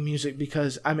just making music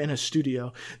because I'm in a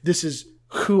studio. This is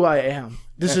who I am.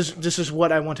 This is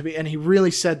what I want to be. And he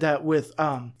really said that with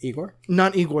Igor?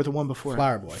 not Igor, the one before.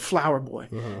 Flower Boy. Flower Boy.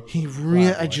 He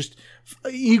really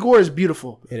Igor is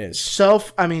beautiful. It is.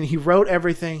 He wrote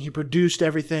everything, he produced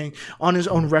everything on his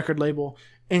own record label.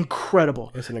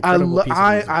 Incredible. It's an incredible piece of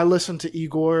music. I listen to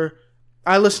Igor.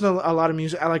 I listen to a lot of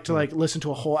music. I like to like listen to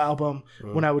a whole album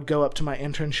when I would go up to my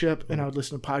internship and I would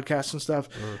listen to podcasts and stuff.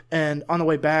 And on the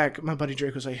way back, my buddy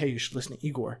Drake was like, "Hey, you should listen to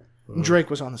Igor." Drake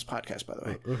was on this podcast, by the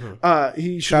way.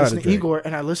 He should Shout out listen to to Drake. Igor,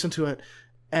 and I listened to it.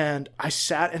 And I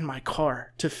sat in my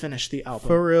car to finish the album.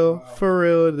 For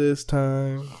real this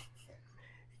time.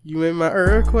 You made my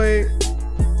earthquake.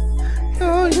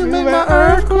 Oh, you made my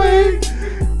earthquake.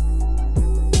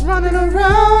 Running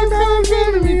around, I'm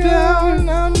getting me down,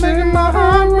 I'm making my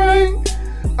heart break.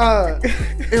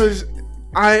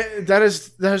 That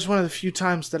is one of the few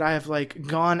times that I have like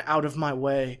gone out of my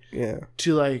way Yeah.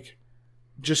 to like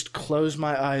just close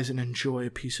my eyes and enjoy a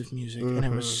piece of music, and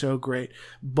it was so great.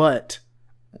 But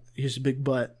here's a big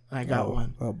but, and I got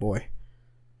one. Oh boy.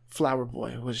 Flower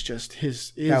Boy was just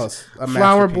his That was a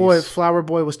Flower Boy. masterpiece. Flower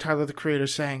Boy was Tyler the Creator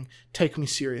saying, "Take me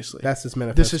seriously." That's his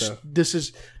manifesto. This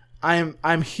is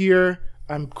I'm here,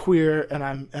 I'm queer, and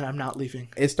I'm not leaving.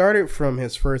 It started from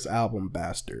his first album,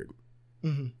 Bastard.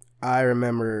 I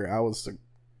remember I was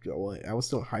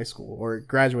still in high school or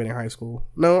graduating high school.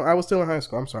 No, I was still in high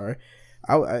school. I'm sorry.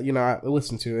 I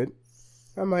listened to it.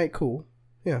 I'm like, cool.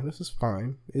 Yeah, this is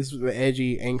fine. It's an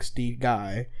edgy, angsty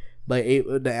guy. But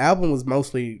the album was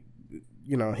mostly,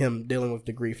 him dealing with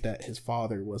the grief that his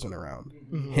father wasn't around.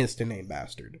 Hence the name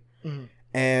Bastard.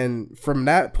 And from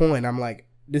that point, I'm like,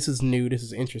 this is new. This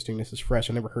is interesting. This is fresh.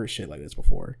 I never heard shit like this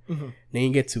before. Then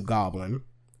you get to Goblin.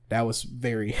 That was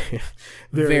very,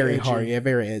 very edgy. hard. Yeah,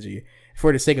 very edgy.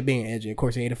 For the sake of being edgy. Of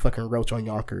course, he ate a fucking roach on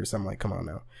Yonkers. I'm like, come on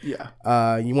now.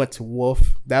 Yeah. You went to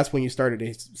Wolf. That's when you started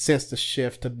to sense the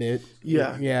shift a bit.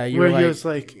 Yeah. Yeah. You Where were he like, was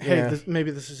like, "Hey, yeah. maybe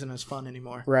this isn't as fun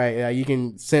anymore." Right. Yeah. You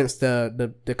can sense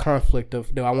the conflict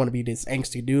of, do I want to be this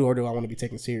angsty dude or do I want to be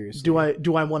taken seriously? Do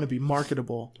I want to be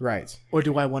marketable, Right. or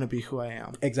do I want to be who I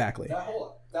am? Exactly.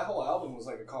 That whole album was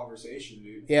like a conversation,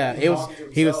 dude. Yeah. He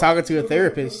was talking to a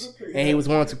therapist and he was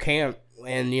going to camp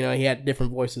and, he had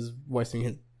different voices voicing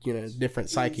his, different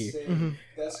psyche.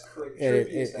 That's crazy.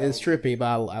 It's trippy, but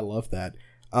I love that.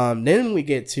 Then we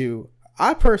get to,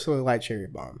 I personally like Cherry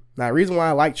Bomb. Now, the reason why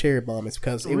I like Cherry Bomb is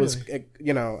because it was, a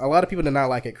lot of people did not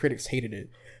like it. Critics hated it.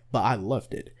 but I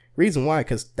loved it. Reason why,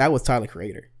 because that was Tyler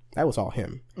Creator. That was all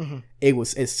him. Mm-hmm.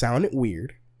 It sounded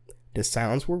weird. The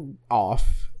sounds were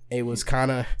off. It was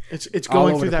kind of it's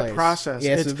going through that process.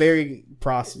 Yeah, it's a very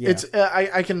process. Yeah. It's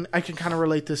I can kind of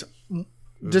relate this.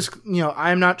 This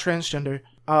I am not transgender,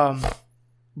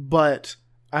 but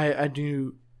I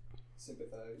do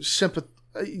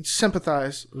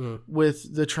sympathize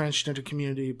with the transgender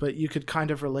community. But you could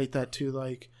kind of relate that to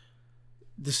like,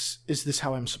 is this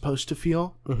how I'm supposed to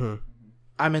feel? Mm-hmm.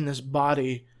 I'm in this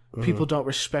body. People don't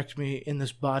respect me in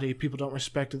this body. People don't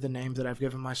respect the name that I've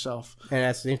given myself. And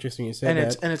that's interesting you said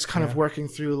that. And it's kind of working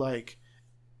through like,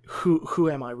 who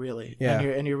am I really? Yeah.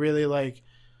 And you're really like,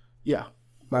 yeah.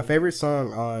 My favorite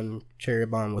song on Cherry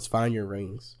Bomb was Find Your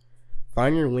Rings.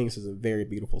 Find Your Wings is a very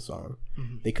beautiful song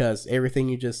because everything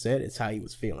you just said is how he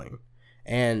was feeling.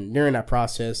 And during that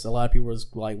process, a lot of people was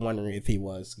like wondering if he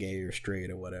was gay or straight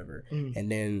or whatever.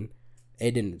 And then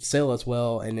it didn't sell as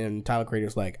well. And then Tyler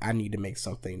Creator's like, I need to make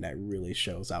something that really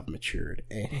shows I've matured.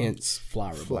 And hence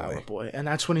Flower Boy. And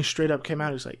that's when he straight up came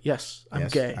out. He's like, yes, I'm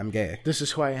gay. I'm gay. This is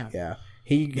who I am. Yeah.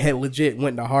 He had legit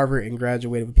went to Harvard and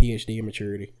graduated with a PhD in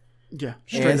maturity. Yeah.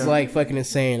 And it's like fucking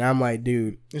insane. I'm like,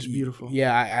 dude. It's beautiful.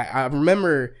 Yeah. I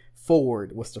remember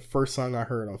Forward was the first song I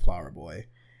heard on Flower Boy.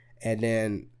 And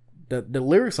then the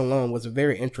lyrics alone was a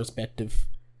very introspective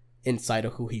insight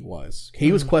of who he was.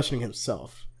 He was questioning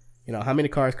himself. You know, how many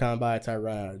cars come by till I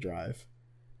run out of drive?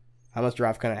 How much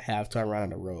drive can I have till I run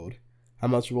out of road? How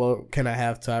much road can I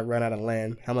have till I run out of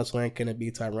land? How much land can it be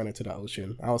till I run into the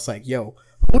ocean? I was like, yo,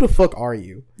 who the fuck are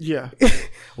you? Yeah.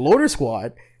 Lorder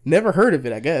Squad. Never heard of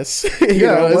it, I guess.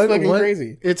 It's fucking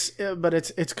crazy. But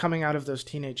it's coming out of those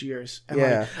teenage years. And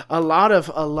yeah. Like, a lot of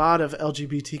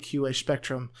LGBTQA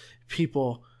spectrum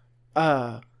people,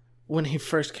 when he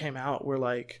first came out, were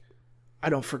like, I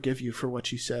don't forgive you for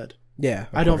what you said. Yeah,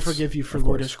 I don't forgive you for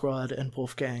Lorder Squad and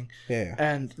Wolfgang. Yeah.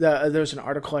 And there's an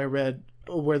article I read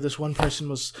where this one person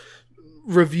was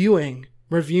reviewing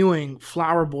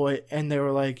Flower Boy, and they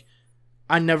were like,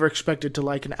 I never expected to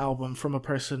like an album from a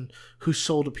person who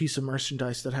sold a piece of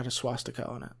merchandise that had a swastika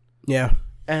on it. Yeah.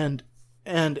 And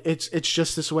it's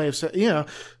just this way of saying,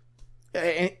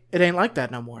 it ain't like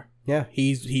that no more. Yeah,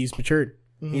 he's matured.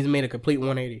 He's made a complete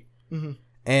 180. Mm-hmm.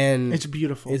 And it's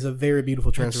beautiful. It's a very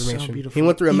beautiful transformation. So beautiful. He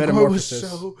went through a metamorphosis.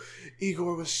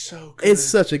 Igor was so good. It's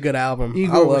such a good album.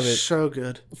 Igor I love was it. so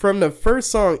good. From the first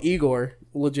song, Igor,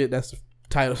 legit, that's the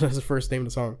title. That's the first name of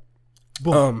the song.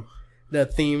 Boom. The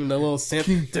theme, the little synth,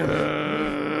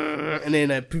 and then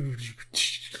that.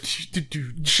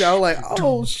 So like,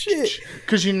 oh shit,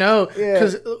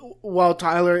 because while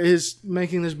Tyler is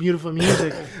making this beautiful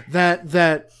music,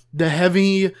 that the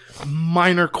heavy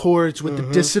minor chords with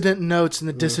the dissonant notes and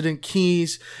the dissonant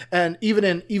keys, and even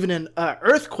in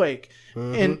Earthquake,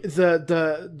 and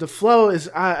the flow is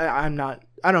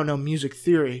I don't know music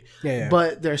theory,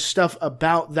 but there's stuff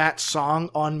about that song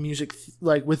on music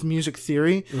with music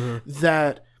theory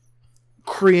that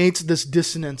creates this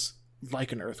dissonance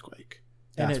like an earthquake.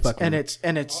 And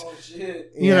it's oh,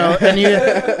 shit. you know,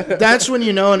 and that's when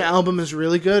you know an album is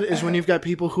really good, is when you've got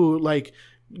people who like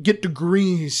get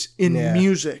degrees in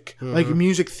music, like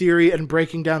music theory and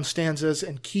breaking down stanzas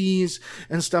and keys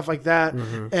and stuff like that.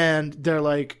 And they're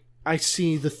like, I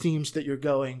see the themes that you're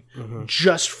going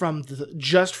just from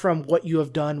what you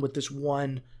have done with this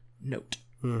one note.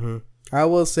 I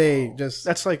will say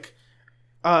that's like,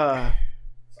 It's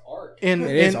art.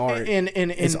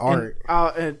 It's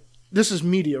art. This is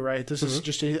media, right? This is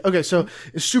just okay. So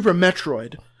it's Super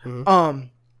Metroid.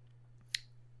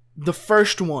 The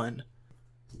first one,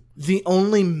 the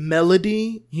only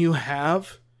melody you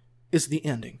have is the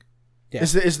ending. Yeah.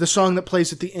 Is the song that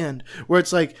plays at the end, where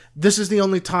it's like, this is the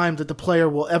only time that the player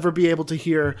will ever be able to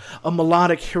hear a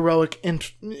melodic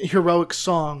heroic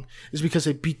song, is because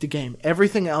they beat the game.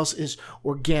 Everything else is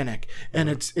organic, and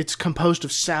it's composed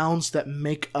of sounds that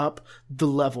make up the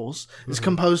levels. It's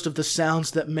composed of the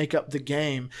sounds that make up the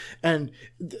game, and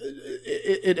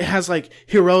it has like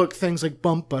heroic things like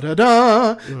bump ba da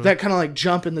da that kind of like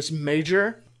jump in this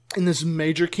major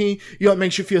key. It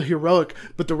makes you feel heroic,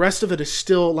 but the rest of it is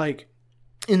still like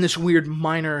in this weird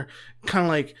minor, kind of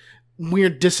like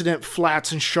weird dissonant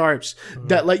flats and sharps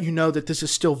that let you know that this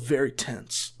is still very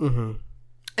tense. And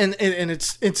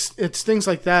it's things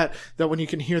like that when you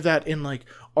can hear that in like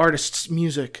artists'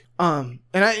 music. And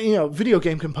video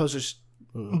game composers,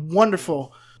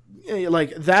 wonderful.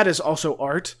 Like that is also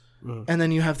art. And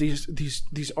then you have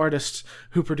these artists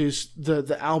who produce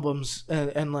the albums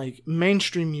and like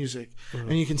mainstream music,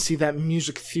 and you can see that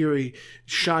music theory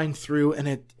shine through,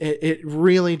 and it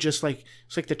really just like,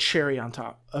 it's like the cherry on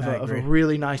top of a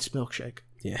really nice milkshake.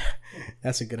 Yeah,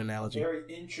 that's a good analogy. Very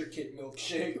intricate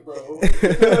milkshake, bro.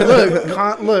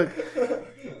 Look,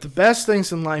 the best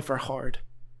things in life are hard.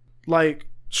 Like,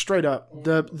 straight up.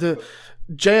 The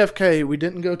JFK, we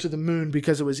didn't go to the moon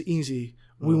because it was easy.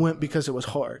 We went because it was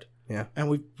hard. Yeah. And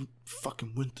we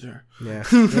fucking went there. Yeah,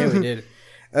 yeah, we did.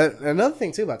 Another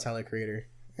thing too about Tyler Creator.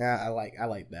 Yeah, I like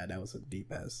that. That was a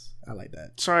deep ass. I like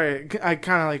that. Sorry, I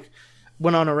kind of like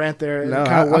went on a rant there. No, It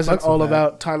kind I of wasn't fucks with all that.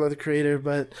 about Tyler the Creator,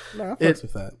 but No, I fucks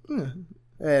with that.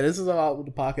 Yeah, this is all what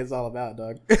the pocket's all about,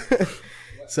 dog.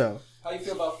 So, How you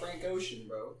feel about Frank Ocean,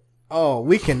 bro? oh,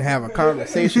 we can have a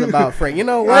conversation about Frank. You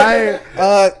know what?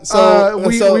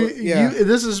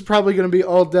 this is probably going to be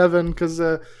all Devin because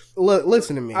Look,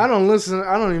 listen to me. I don't listen.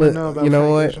 I don't even know about. You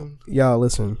know Frank what? Ocean. Y'all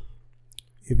listen.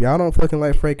 If y'all don't fucking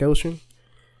like Frank Ocean,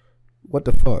 what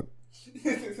the fuck?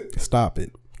 Stop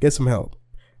it. Get some help.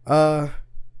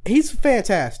 He's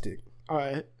fantastic. All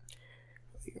right,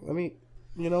 Let me.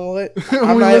 You know what? we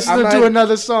listening to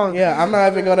another song. Yeah, I'm not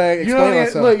even gonna You explain don't even,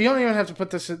 myself. look. You don't even have to put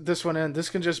this one in. This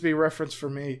can just be reference for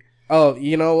me. Oh,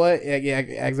 you know what? Yeah,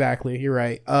 exactly. You're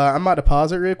right. I'm about to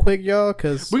pause it real quick, y'all,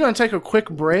 because We're gonna take a quick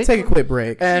break. take a quick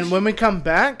break. And when we come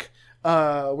back,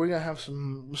 we're gonna have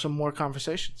some more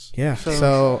conversations. Yeah.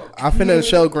 So I'm finna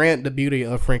show Grant the beauty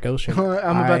of Frank Ocean.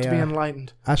 I'm about to be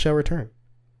enlightened. I shall return.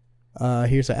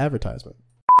 Here's an advertisement.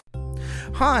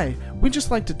 Hi, we'd just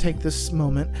like to take this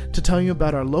moment to tell you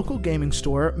about our local gaming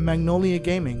store, Magnolia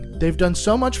Gaming. They've done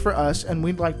so much for us, and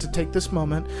we'd like to take this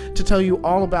moment to tell you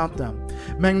all about them.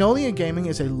 Magnolia Gaming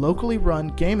is a locally run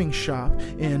gaming shop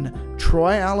in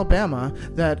Troy, Alabama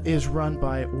that is run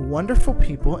by wonderful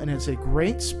people, and it's a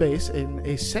great space and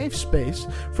a safe space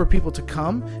for people to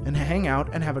come and hang out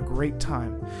and have a great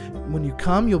time. When you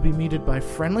come, you'll be meted by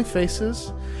friendly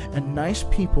faces and nice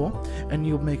people, and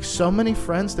you'll make so many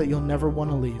friends that you'll never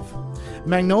want to leave.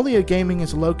 Magnolia Gaming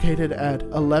is located at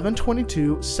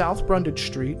 1122 South Brundage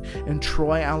Street in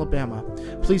Troy, Alabama.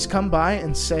 Please come by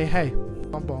and say hey.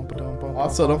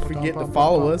 Also, don't forget to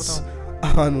follow us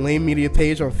on Lame Media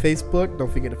page on Facebook.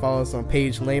 Don't forget to follow us on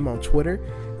Page Lame on Twitter.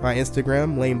 My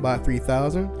Instagram,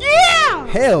 LameBot3000. Yeah!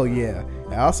 Hell yeah!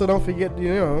 And also, don't forget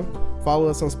to, follow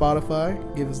us on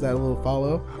Spotify. Give us that little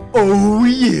follow. Oh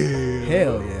yeah!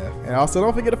 Hell yeah. And also,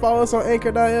 don't forget to follow us on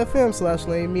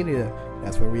Anchor.fm/Lame Media.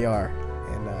 That's where we are.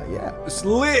 And yeah. It's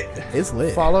lit. It's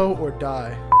lit. Follow or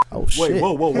die. Oh shit! Wait,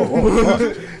 whoa.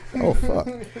 Fuck. Oh fuck!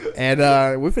 And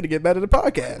we're finna get back to the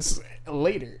podcast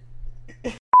later.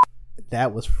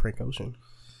 That was Frank Ocean.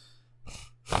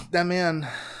 That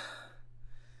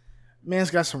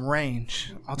man's got some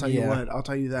range. I'll tell you what. I'll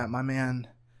tell you that my man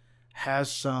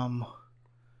has some.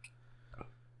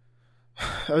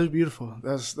 That was beautiful.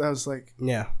 That was like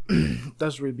Yeah, that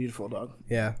was really beautiful, dog.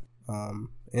 yeah.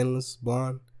 Endless,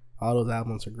 Blonde, all those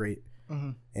albums are great,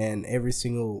 and every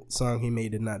single song he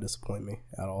made did not disappoint me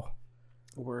at all.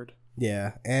 Word.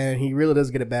 Yeah, and he really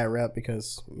does get a bad rep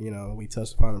because we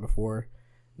touched upon it before,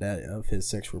 that of his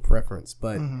sexual preference,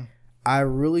 but I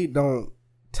really don't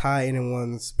tie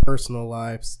anyone's personal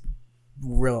lives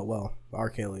real well. R.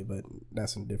 Kelly, but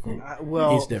that's different.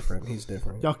 He's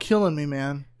different. Y'all killing me,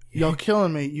 man. Y'all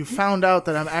killing me. You found out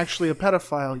that I'm actually a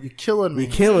pedophile. You're killing me.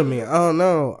 You're killing me. Oh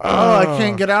no. Oh, I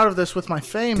can't get out of this with my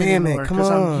fame Damn anymore it, come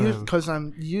on. because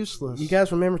I'm useless. You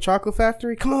guys remember Chocolate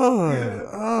Factory? Come on.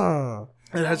 Oh.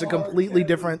 It has a completely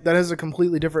different. That has a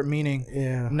completely different meaning.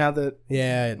 Yeah. Now that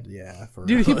Yeah. For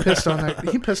dude, he real. pissed on that.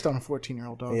 He pissed on a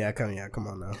 14-year-old dog. Yeah, come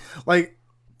on now. Like,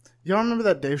 y'all remember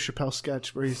that Dave Chappelle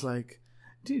sketch where he's like,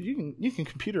 "Dude, you can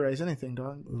computerize anything,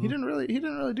 dog." He didn't really do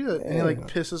that, and he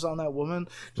like pisses on that woman.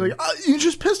 He's like, "Oh, you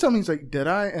just pissed on me." He's like, "Did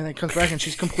I?" And it comes back and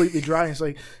she's completely dry. He's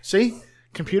like, "See,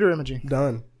 computer imaging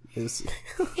Done.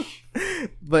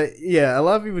 But yeah, a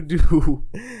lot of people do,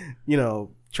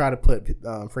 try to put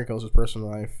Frank Ocean's personal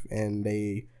life, and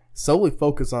they solely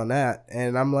focus on that.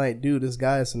 And I'm like, dude, this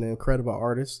guy is an incredible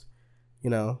artist.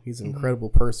 He's an incredible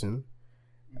person.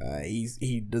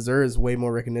 He deserves way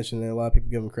more recognition than a lot of people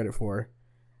give him credit for.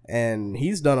 And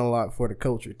he's done a lot for the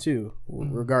culture too,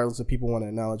 regardless if people want to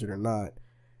acknowledge it or not.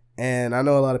 And I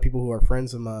know a lot of people who are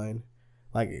friends of mine,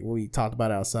 like we talked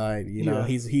about outside,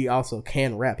 he also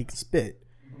can rap, he can spit.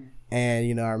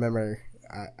 And, I remember,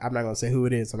 I'm not going to say who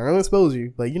it is, so I'm not going to expose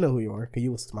you, but you know who you are, because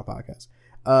you listen to my podcast.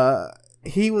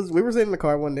 We were sitting in the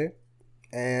car one day,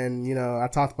 and, I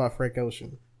talked about Frank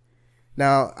Ocean.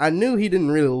 Now, I knew he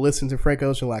didn't really listen to Frank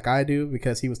Ocean like I do,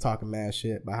 because he was talking mad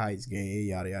shit about how he's gay,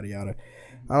 yada, yada, yada.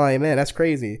 I'm like, man, that's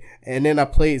crazy. And then I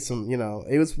played some,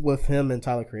 it was with him and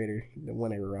Tyler Creator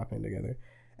when they were rapping together.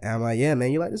 And I'm like, yeah,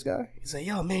 man, you like this guy? He's like,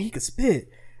 yo, man, he can spit.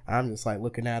 I'm just like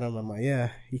looking at him. I'm like, yeah,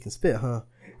 he can spit, huh?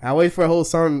 I wait for a whole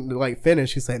song to like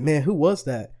finish. She's like, man, who was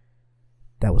that?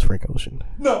 That was Frank Ocean.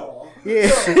 No. Yeah.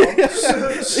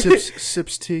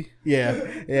 Sips tea.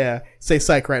 Yeah. Say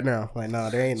psych right now. Like, no,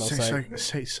 there ain't no psych.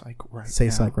 Say psych right Say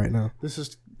now. psych right now. This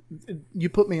is... You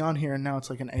put me on here, and now it's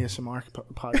like an ASMR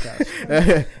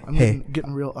podcast. I'm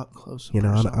getting real up close. You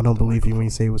know, I don't believe you when you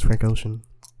say it was Frank Ocean.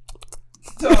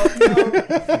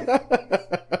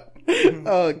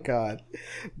 Oh God,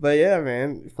 but yeah,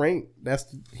 man, Frank.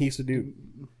 He used to do.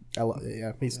 I love it.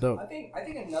 Yeah, he's dope. I think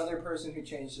another person who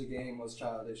changed the game was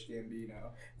Childish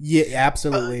Gambino. Yeah,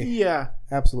 absolutely. Yeah,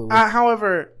 absolutely.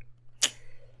 However,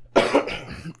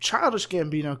 Childish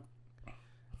Gambino.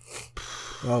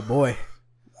 Oh boy.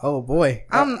 I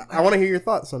want to hear your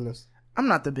thoughts on this. I'm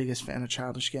not the biggest fan of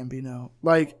Childish Gambino.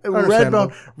 Like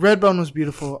Understandable. Redbone was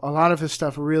beautiful. A lot of his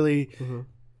stuff really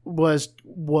was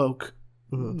woke,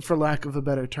 for lack of a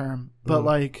better term. But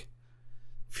like,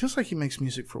 feels like he makes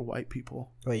music for white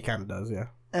people. Well, he kind of does, yeah.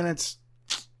 And it's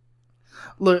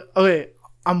okay.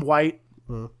 I'm white,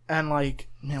 and like,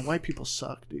 man, white people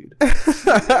suck, dude.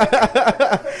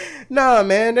 Nah,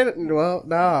 man.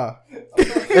 Nah.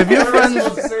 If your friends,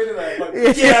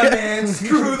 yeah, man,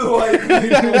 screw the white people.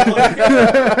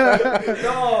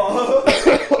 No.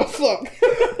 Fuck.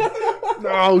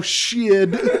 Oh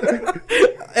shit.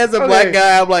 As a black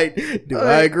guy, I'm like, do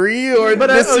I agree or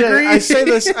disagree? I say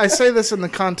this in the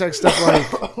context of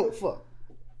like, Oh fuck.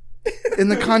 in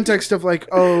the context of like,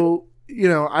 oh, you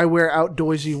know, I wear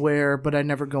outdoorsy wear, but I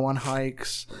never go on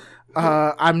hikes.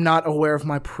 I'm not aware of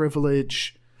my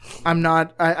privilege.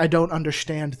 I don't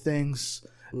understand things,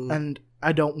 and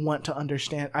I don't want to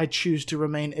understand. I choose to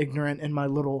remain ignorant in my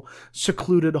little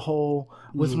secluded hole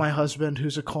with my husband,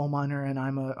 who's a coal miner, and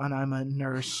I'm a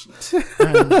nurse.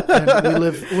 and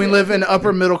we live in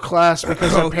upper middle class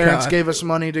because our parents gave us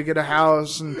money to get a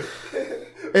house, and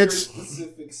it's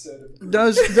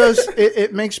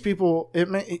it makes people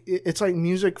it's like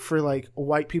music for like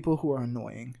white people who are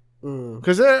annoying,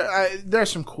 because there's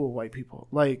some cool white people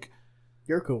like.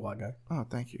 You're a cool white guy. Oh,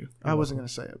 thank you. I wasn't going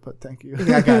to say it, but thank you.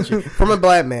 Yeah, I got you. From a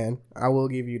black man, I will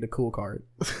give you the cool card.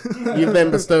 You've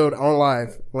been bestowed on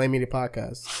live Lame Media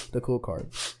Podcast, the cool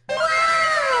card.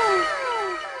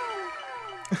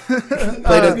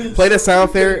 Play the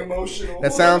sound fair,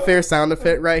 that sound fair sound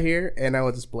effect right here, and I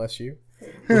will just bless you.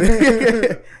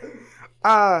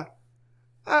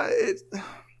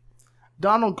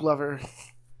 Donald Glover,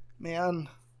 man,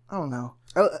 I don't know.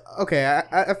 Okay,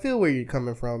 I feel where you're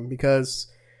coming from because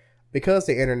the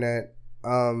internet.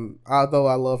 Although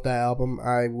I love that album,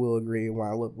 I will agree when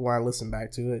I listen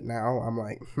back to it now. I'm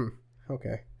like,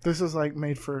 okay, this is like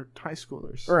made for high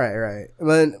schoolers. Right.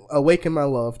 Then Awaken My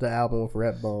Love, the album with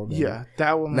Redbone. Yeah,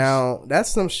 that one. Now that's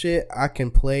some shit I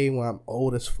can play when I'm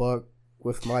old as fuck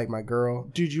with like my girl.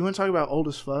 Dude, you want to talk about old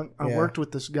as fuck? I worked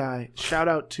with this guy. Shout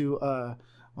out to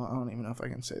well, I don't even know if I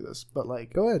can say this, but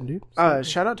like, go ahead, dude.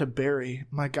 Shout out to Barry,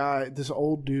 my guy, this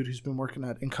old dude who's been working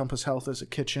at Encompass Health as a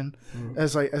kitchen,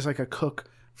 as like a cook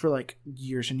for like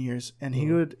years and years, and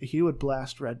he would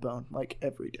blast Redbone like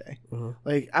every day.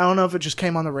 Like, I don't know if it just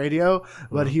came on the radio,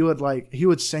 but he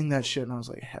would sing that shit, and I was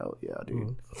like, hell yeah,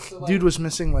 dude. So, like, dude was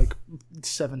missing like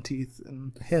 7 teeth,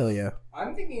 and hell yeah.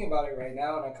 I'm thinking about it right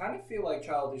now, and I kind of feel like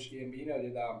Childish Gambino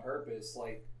did that on purpose,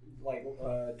 like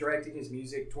directing his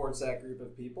music towards that group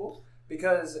of people,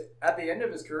 because at the end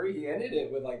of his career he ended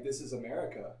it with like "This Is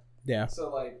America." Yeah.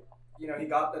 So like, you know, he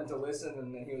got them to listen,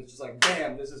 and then he was just like,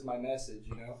 "Damn, this is my message,"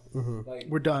 you know. Like,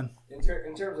 we're done. In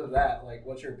terms of that, like,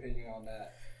 what's your opinion on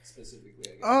that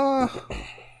specifically? I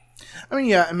mean,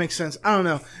 yeah, it makes sense. I don't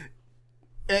know.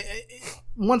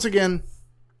 Once again,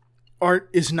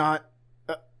 art is not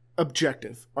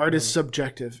objective. Art is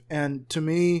subjective, and to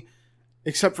me,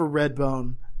 except for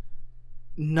Redbone,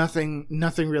 nothing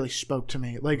really spoke to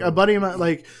me. Like, a buddy of mine,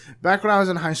 like, back when I was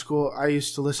in high school, I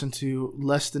used to listen to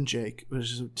Less Than Jake, which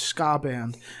is a ska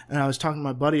band, and I was talking to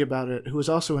my buddy about it, who was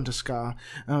also into ska,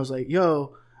 and I was like,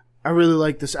 yo, I really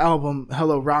like this album,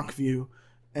 Hello Rockview,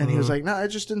 and he was like, no, it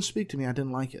just didn't speak to me, I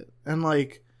didn't like it. And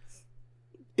like,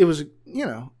 it was, you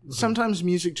know, sometimes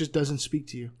music just doesn't speak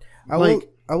to you. I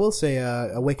will say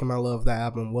Awaken My Love, that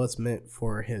album was meant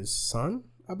for his son,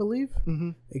 I believe.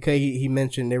 Okay, he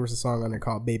mentioned there was a song on there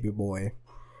called Baby Boy,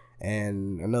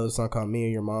 and another song called Me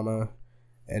and Your Mama,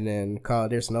 and then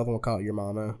there's another one called Your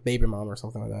Mama, Baby Mama, or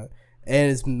something like that.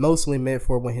 And it's mostly meant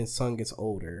for when his son gets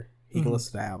older, he can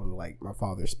listen to the album like, my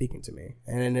father's speaking to me.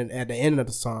 And then at the end of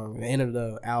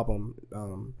the album,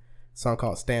 song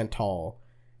called Stand Tall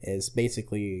is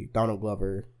basically Donald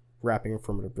Glover rapping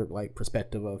from the like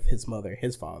perspective of his mother,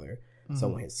 his father. So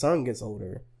when his son gets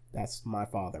older, that's my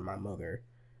father, my mother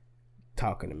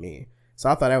talking to me. So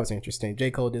I thought that was interesting.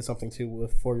 J. Cole did something too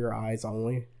with For Your Eyes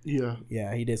Only. Yeah,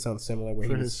 Yeah, he did something similar where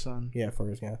for he his was, son. yeah, for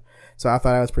his, yeah. So I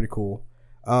thought that was pretty cool.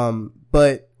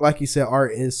 But like you said,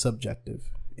 art is subjective.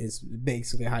 It's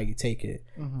basically how you take it.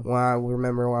 When I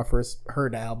remember when I first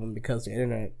heard the album, because of the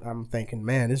internet, I'm thinking,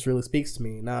 man, this really speaks to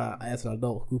me. Now, as an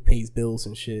adult who pays bills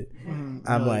and shit,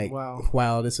 I'm like,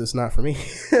 wow, this is not for me.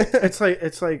 It's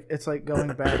like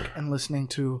going back and listening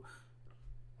to,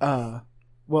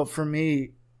 well, for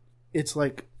me, it's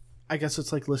like, I guess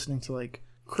it's like listening to like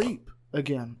Creep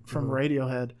again from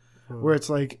Radiohead, where it's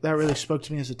like that really spoke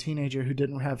to me as a teenager who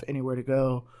didn't have anywhere to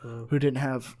go, who didn't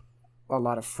have a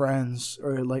lot of friends,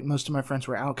 or like most of my friends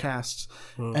were outcasts,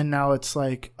 and now it's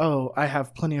like, oh, I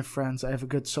have plenty of friends, I have a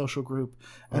good social group,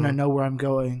 and I know where I'm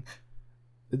going.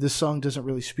 This song doesn't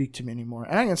really speak to me anymore,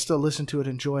 and I can still listen to it,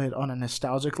 enjoy it on a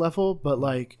nostalgic level, but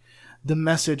like the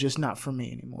message is not for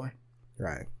me anymore.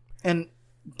 Right. And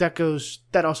that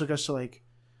also goes to like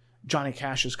Johnny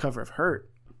Cash's cover of Hurt,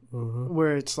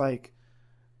 where it's like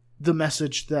the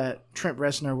message that Trent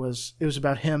Reznor it was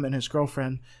about him and his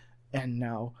girlfriend, and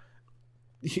now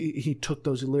he took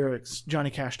those lyrics,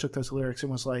 Johnny Cash took those lyrics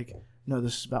and was like, no,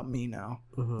 this is about me now.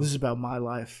 This is about my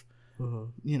life.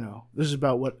 You know, this is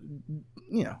about what,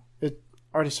 you know,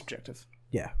 art is subjective.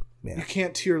 Yeah. You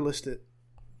can't tier list it,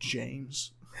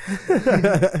 James.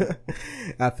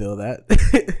 I feel that.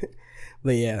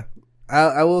 But yeah,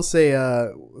 I will say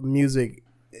music,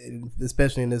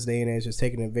 especially in this day and age, is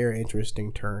taking a very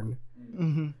interesting turn.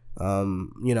 You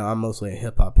know, I'm mostly a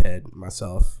hip hop head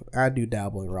myself. I do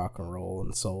dabble in rock and roll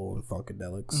and soul and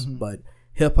funkadelics, but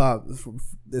hip hop,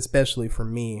 especially for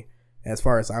me, as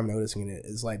far as I'm noticing it,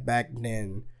 is like back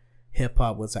then, hip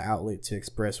hop was an outlet to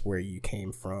express where you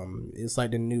came from. It's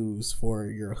like the news for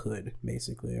your hood,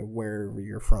 basically, or wherever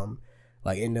you're from.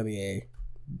 Like NWA,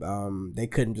 they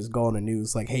couldn't just go on the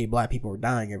news like, hey, black people are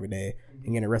dying every day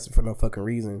and getting arrested for no fucking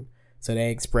reason. So they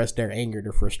expressed their anger,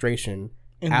 their frustration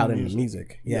out in the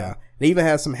music. Yeah. They even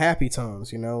have some happy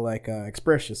tones, you know, like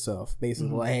express yourself.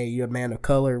 Basically, like, hey, you're a man of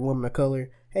color, woman of color.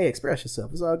 Hey, express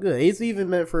yourself. It's all good. It's even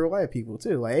meant for white people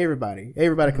too. Like everybody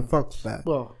can funk with that.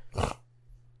 Well,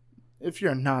 if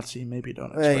you're a Nazi, maybe don't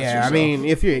express yourself. I mean,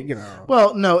 if you're, you know.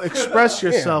 Well, no, express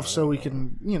yourself so we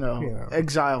can, you know,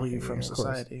 exile you from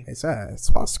society. It's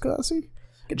swastika, see?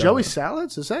 Joey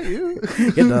Salads, is that you?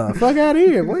 Get the fuck out of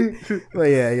here, boy. But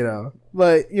yeah, you know.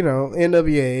 But, you know,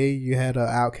 NWA, you had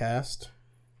Outkast.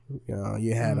 You know,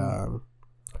 you had a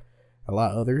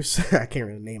lot of others. I can't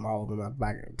really name all of them on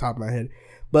the top of my head.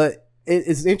 But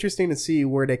it's interesting to see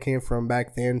where they came from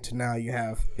back then to now. You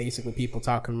have basically people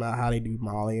talking about how they do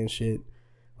Molly and shit.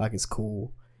 Like it's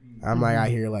cool. I'm like out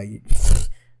here like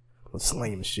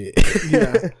slaying shit.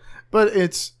 Yeah. But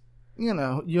it's, you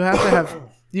know, you have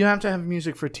to have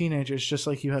music for teenagers just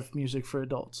like you have music for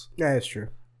adults. Yeah, that's true.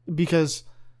 Because,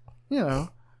 you know,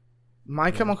 My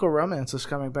Chemical Romance is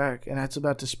coming back, and that's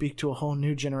about to speak to a whole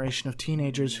new generation of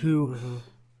teenagers who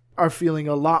are feeling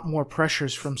a lot more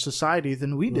pressures from society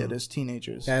than we did as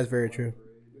teenagers. That's very true.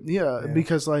 Yeah,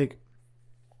 because, like,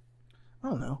 I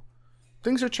don't know.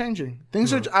 Things are changing.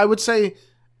 Things are, I would say,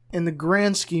 in the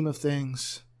grand scheme of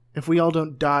things, if we all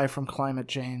don't die from climate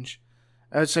change,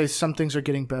 I would say some things are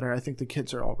getting better. I think the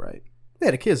kids are all right.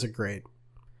 Yeah, the kids are great.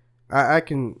 I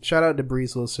can shout out to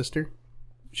Bree's little sister.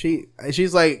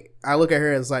 She's like, I look at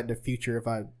her as like the future of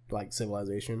like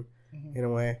civilization in a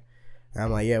way. And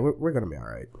I'm like, yeah, we're gonna be all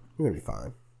right. We're gonna be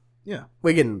fine. Yeah,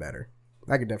 we're getting better.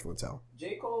 I can definitely tell.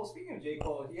 J. Cole, speaking of J.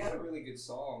 Cole, he had a really good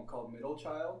song called Middle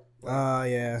Child.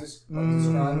 Yeah.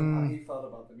 Describing how he felt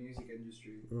about the music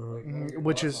industry.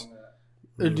 Which is,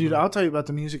 dude, I'll tell you about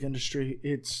the music industry.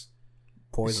 It's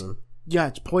poison.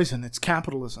 It's poison. It's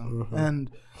capitalism. And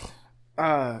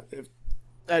if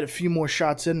I had a few more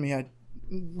shots in me,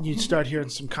 you'd start hearing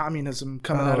some communism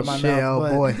coming out of my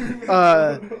mouth. Oh boy.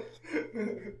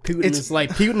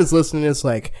 Putin is listening. It's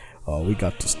like, oh, we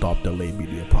got to stop the Lay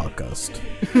Media podcast.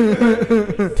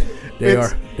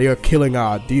 They are killing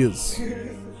our ideas.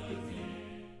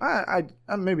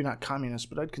 I'm maybe not communist,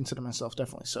 but I'd consider myself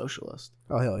definitely socialist.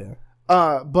 Oh hell yeah.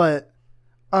 But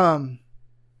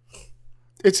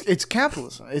it's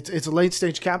capitalism. It's a late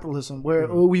stage capitalism where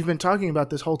we've been talking about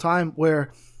this whole time,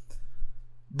 where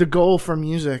the goal for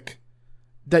music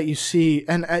that you see,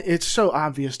 and it's so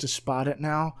obvious to spot it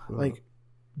now, like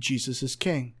Jesus is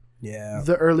King. Yeah.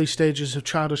 The early stages of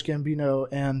Childish Gambino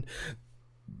and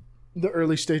the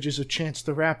early stages of Chance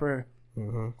the Rapper,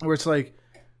 where it's like,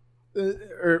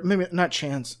 or maybe not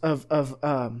Chance,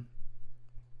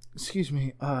 excuse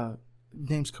me,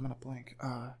 name's coming up blank.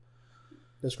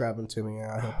 Describe him to me,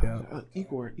 I'll help you out.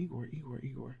 Igor.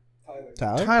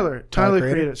 Tyler. Tyler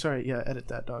Creator? Creator. Sorry, yeah, edit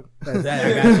that, dog. I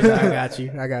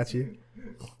got you.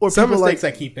 Or Some people mistakes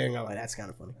like, I keep thinking, I'm like, that's kind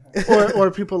of funny. or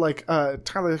people like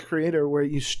Tyler the Creator, where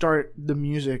you start the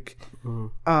music,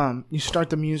 you start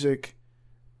the music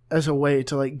as a way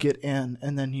to like get in,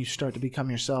 and then you start to become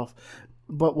yourself.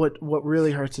 But what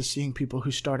really hurts is seeing people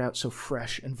who start out so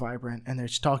fresh and vibrant, and they're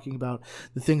just talking about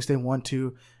the things they want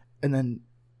to, and then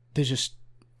they just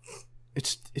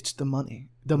it's the money.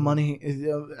 The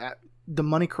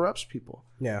money corrupts people.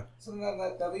 Yeah. So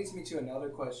that leads me to another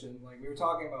question. Like, we were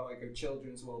talking about like our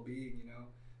children's well-being, you know.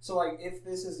 So like, if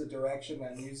this is the direction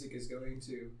that music is going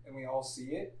to, and we all see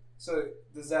it, so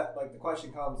does that, like, the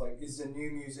question comes, like, is the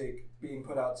new music being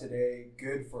put out today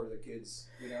good for the kids?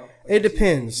 You know, like, It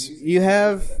depends. You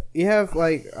have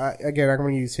like again, I'm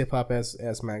gonna use hip hop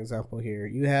as my example here.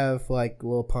 You have like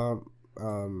Lil Pump,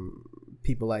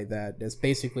 people like that. That's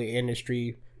basically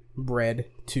industry bred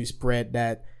to spread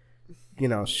that, you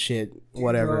know, shit,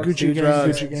 whatever. Gucci gang,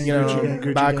 drugs, Gucci gang, you know, Gucci gang,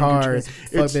 Gucci buy gang, cars, Gucci gang.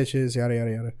 fuck It's- bitches, yada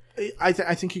yada yada. I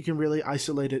think you can really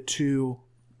isolate it to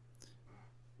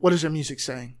what is their music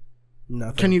saying.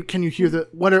 Nothing. Can you hear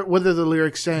what are the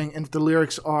lyrics saying? And if the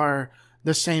lyrics are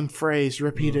the same phrase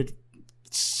repeated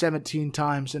 17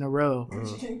 times in a row,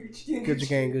 Gucci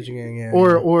gang, yeah.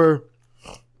 or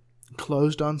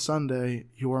closed on Sunday,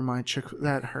 you're my chick.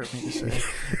 That hurt me to say.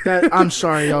 That I'm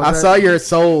sorry, y'all. I saw your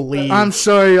soul leave. I'm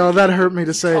sorry, y'all. That hurt me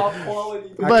to say. Top quality.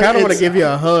 I but kind of want to it's- give you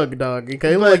a hug, dog.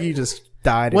 Okay, it look like you just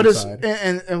died What is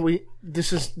inside. and we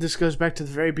this goes back to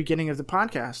the very beginning of the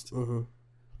podcast. Mm-hmm.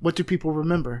 What do people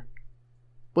remember?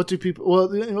 What do people?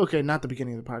 Well, okay, not the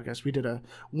beginning of the podcast. We did a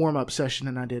warm up session,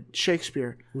 and I did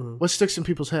Shakespeare. Mm-hmm. What sticks in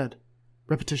people's head?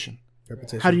 Repetition.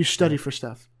 Repetition. How do you study for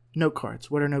stuff? Note cards.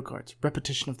 What are note cards?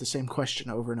 Repetition of the same question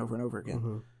over and over and over again.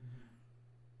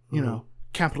 Mm-hmm. You know,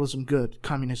 capitalism good,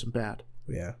 communism bad,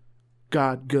 Yeah.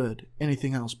 God good,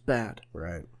 anything else bad.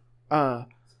 Right.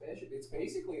 It's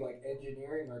basically like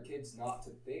engineering our kids not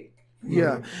to think.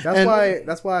 Yeah,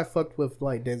 That's why I fucked with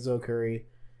like Denzel Curry.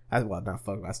 I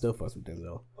still fucked with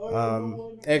Denzel.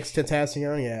 X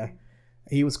Tentacion, yeah,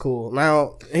 he was cool.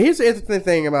 Now here's the interesting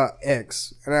thing about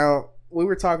X. Now we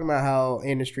were talking about how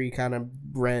industry kind of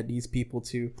bred these people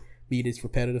to be these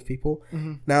repetitive people.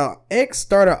 Mm-hmm. Now X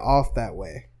started off that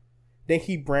way. Then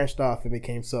he branched off and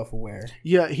became self-aware.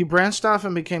 Yeah, he branched off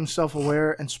and became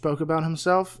self-aware and spoke about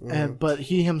himself. Mm-hmm. But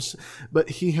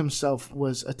he himself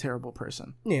was a terrible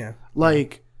person. Yeah.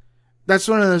 Like, that's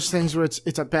one of those things where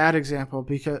it's a bad example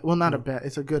because, well, not a bad,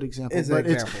 it's a good example. It's an but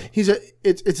example.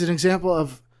 It's an example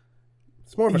of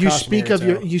It's more of a you speak of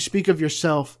cautionary tale. you speak of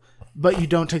yourself, but you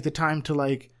don't take the time to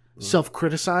like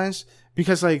self-criticize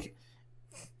because like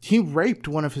he raped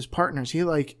one of his partners. He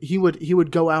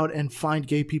would go out and find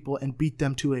gay people and beat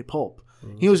them to a pulp.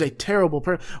 He was a terrible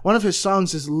person. One of his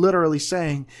songs is literally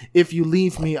saying, "If you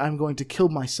leave me, I'm going to kill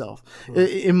myself."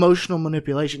 Emotional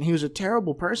manipulation. He was a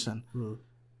terrible person.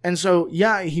 And so,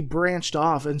 yeah, he branched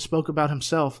off and spoke about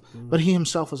himself, but he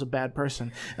himself was a bad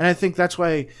person. And I think that's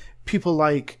why people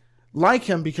like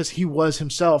him because he was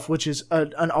himself, which is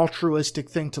an altruistic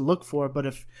thing to look for. But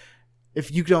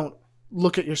if you don't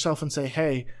look at yourself and say,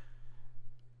 hey,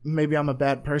 maybe I'm a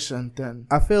bad person, then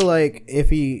I feel like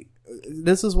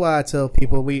this is why I tell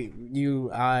people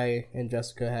I and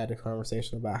Jessica had a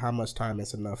conversation about how much time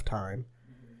is enough time.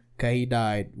 Okay, he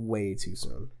died way too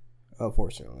soon,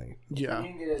 unfortunately. yeah. He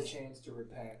didn't get a chance to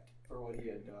repent for what he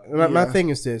had done. My thing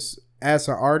is this: as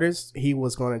an artist, he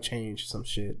was going to change some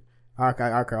shit. I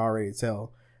could already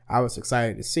tell. I was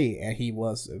excited to see, and he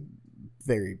was a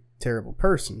very terrible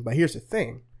person. But here's the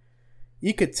thing: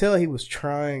 you could tell he was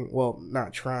trying. Well,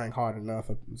 not trying hard enough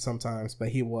sometimes, but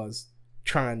he was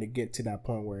trying to get to that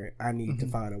point where I need to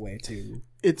find a way to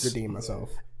redeem myself.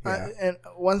 Yeah. And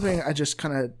one thing I just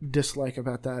kind of dislike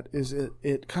about that is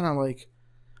it kind of like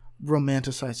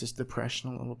romanticizes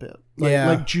depression a little bit.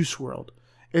 Like Juice WRLD.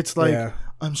 It's like,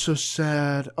 I'm so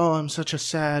sad. Oh, I'm such a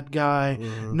sad guy.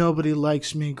 Nobody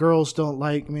likes me. Girls don't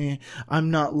like me. I'm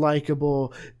not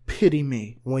likable. Pity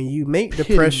me. When you make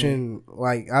depression,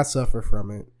 like I suffer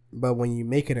from it, but when you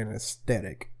make it an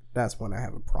aesthetic, that's when I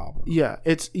have a problem. Yeah,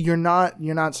 you're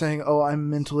not saying, "Oh, I'm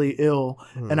mentally ill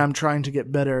and I'm trying to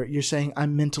get better." You're saying,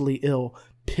 "I'm mentally ill.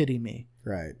 Pity me."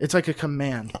 Right. It's like a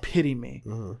command. Pity me.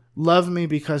 Love me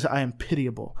because I am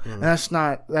pitiable. And that's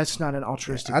not an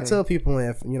altruistic I thing. tell people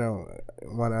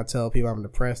when I tell people I'm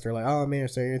depressed, they're like, "Oh man,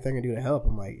 is there anything I can do to help?"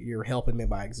 I'm like, "You're helping me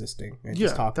by existing and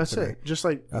just talking that's to it. me. Just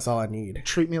like That's all I need."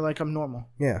 treat me like I'm normal.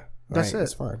 Yeah, That's it.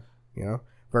 It's fine.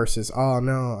 Versus, "Oh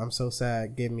no, I'm so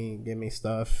sad. Give me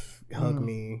stuff. Hug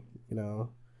me.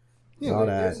 all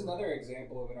There's that. another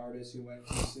example of an artist who went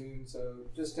too soon. So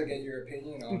just to get your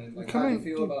opinion on it, like Come how do in, you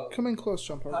feel about come in close,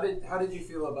 John Parker. how did you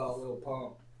feel about Lil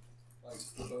Pump? Like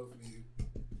for both of you.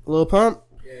 Lil Pump,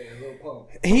 Yeah, Lil Pump.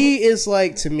 he is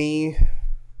like to me,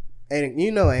 and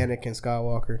you know Anakin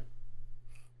Skywalker.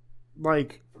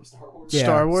 Like From Star Wars. Yeah,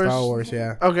 Star Wars? Star Wars,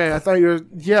 yeah. okay, I thought you were.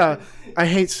 Yeah, I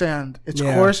hate sand. It's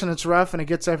Yeah. coarse and it's rough and it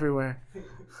gets everywhere.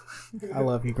 I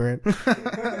love you, Grant.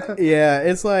 Yeah,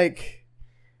 it's like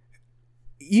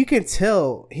you can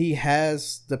tell he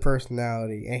has the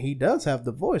personality and he does have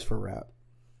the voice for rap.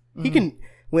 He can.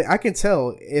 When I can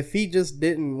tell if he just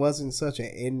wasn't such an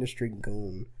industry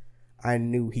goon, I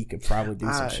knew he could probably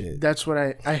do some shit. That's what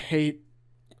I hate.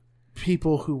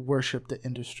 People who worship the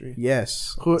industry.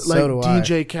 Yes, Who, so like do I.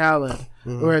 DJ Khaled,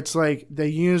 where it's like they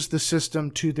use the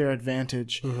system to their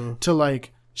advantage to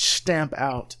like stamp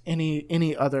out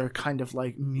any other kind of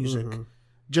like music,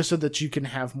 just so that you can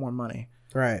have more money.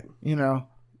 Right. You know,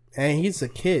 And he's a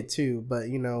kid too, but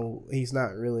he's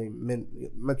not really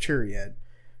mature yet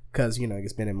because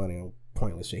he's spending money on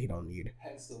pointless shit he don't need.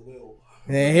 Hence the Lil.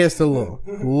 And here's the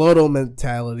little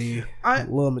mentality,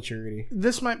 little maturity.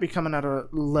 this might be coming out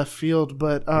of left field,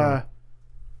 but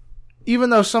even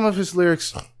though some of his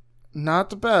lyrics not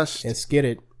the best, And Skid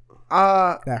It,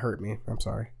 Lil that hurt me. I'm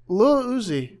sorry.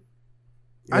 Uzi,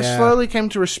 I Yeah. slowly came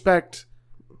to respect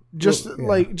just Well, yeah.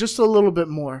 like just a little bit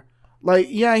more. Like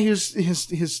his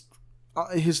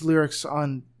lyrics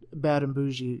on Bad and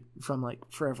Bougie from like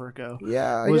forever ago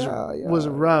was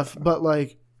rough, but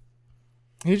like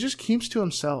he just keeps to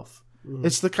himself.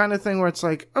 It's the kind of thing where it's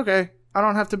like, okay, I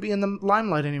don't have to be in the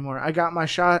limelight anymore. I got my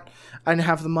shot. I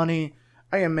have the money.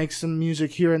 I can make some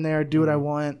music here and there, do what I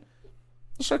want.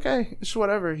 It's okay. It's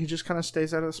whatever. He just kind of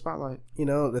stays out of the spotlight.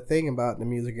 The thing about the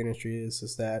music industry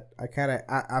is that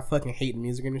I fucking hate the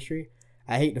music industry.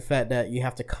 I hate the fact that you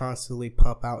have to constantly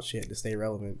pump out shit to stay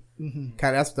relevant.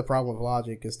 That's the problem with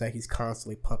Logic, is that he's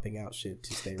constantly pumping out shit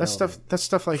to stay relevant. That's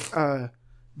stuff like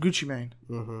Gucci Mane.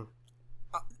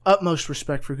 Utmost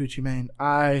respect for Gucci Mane.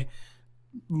 I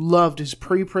loved his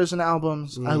pre-prison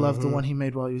albums. I loved the one he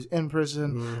made while he was in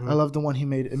prison. I loved the one he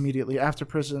made immediately after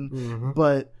prison.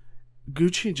 But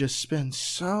Gucci just spends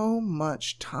so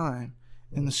much time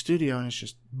in the studio, and it's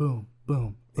just boom,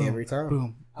 boom, boom Every time.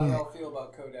 boom, How boom. y'all feel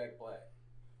about Kodak Black?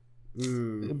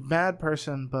 Bad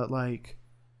person, but like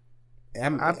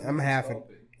I'm half it.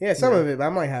 Bumping. Yeah, some of it, but I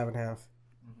might have and half.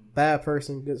 Bad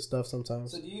person, good stuff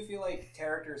sometimes. So do you feel like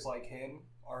characters like him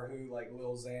are who like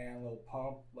Lil Xan, Lil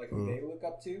Pump, like who they look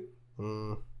up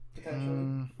to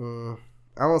potentially?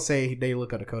 I won't say they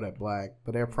look up to Kodak Black,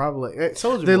 but they're probably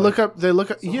Soulja they Boy. look up.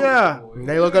 Soulja Boy.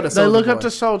 They look up to They Soulja look Boy. up to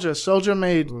Soulja. Soulja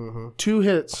made 2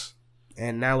 hits,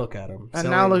 And now look at him. and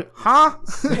now look, huh?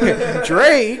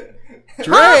 Drake,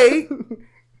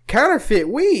 counterfeit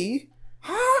weed,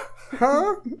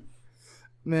 huh?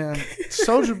 Man,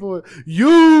 Soulja Boy,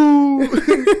 you.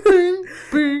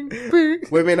 bing, bing, bing.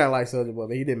 We may not like Soulja Boy,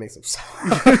 but he did make some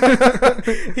songs.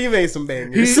 He made some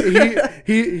bangers.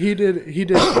 He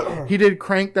did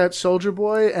crank that Soulja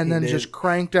Boy, and then did. just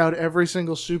cranked out every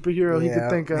single superhero he could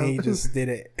think of. He just did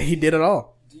it. He did it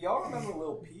all. Do y'all remember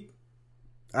Lil Peep?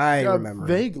 I remember.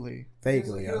 Vaguely.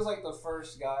 Vaguely. He was like the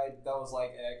first guy that was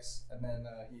like X, and then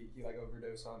he like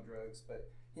overdosed on drugs. But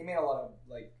he made a lot of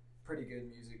like pretty good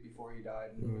music before he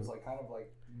died, and he was like kind of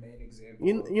like the main example.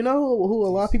 You know who a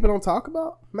lot of people don't talk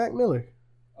about? Mac Miller.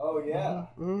 Oh yeah,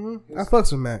 I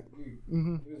fucks with Mac. he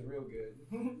was real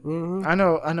good. I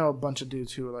know a bunch of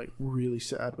dudes who were like really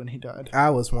sad when he died. I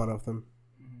was one of them.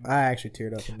 I actually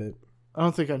teared up a bit. I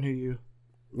don't think I knew you.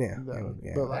 Yeah. But Mac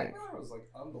like, Miller was like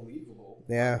unbelievable.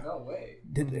 Yeah. No way.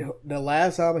 The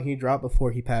last album he dropped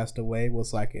before he passed away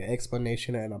was like an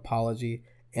explanation, an apology,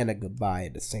 and a goodbye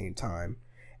at the same time.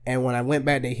 And when I went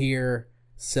back to hear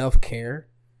Self Care,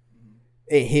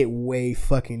 it hit way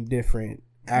fucking different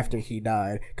after he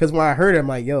died. Because when I heard it, I'm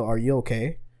like, yo, are you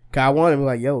okay? Because I wanted to be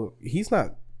like, yo, he's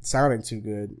not sounding too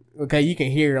good. Okay, you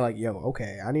can hear like, yo,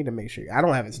 okay, I need to make sure. I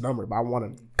don't have his number, but I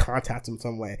want to contact him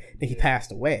some way. Then he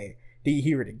passed away. Then you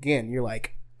hear it again. You're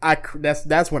like,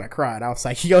 that's when I cried. I was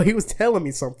like, yo, he was telling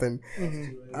me something.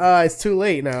 It's too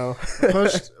late now.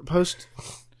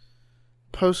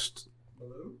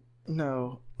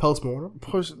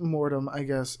 Post-mortem, I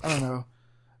guess. I don't know.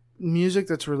 Music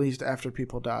that's released after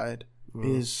people died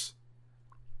is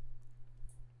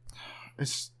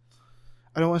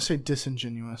I don't want to say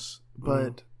disingenuous,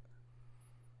 but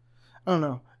I don't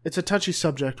know. It's a touchy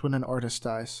subject when an artist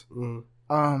dies. Well,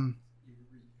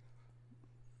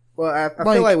 I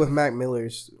feel like with Mac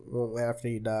Miller's, after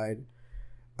he died,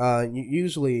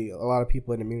 usually a lot of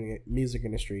people in the music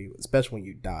industry, especially when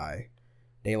you die,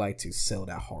 they like to sell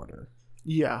that harder.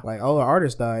 Yeah. Like, oh, the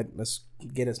artist died. Let's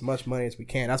get as much money as we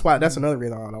can. That's another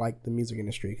reason I like the music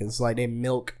industry, because it's like they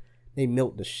milk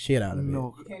the shit out of it.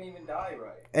 You can't even die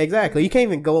right. Exactly. You can't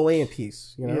even go away in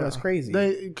peace. You know, that's crazy.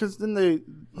 Because then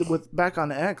with Back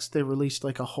on X, they released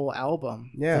like a whole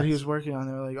album that he was working on.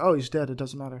 They were like, oh, he's dead. It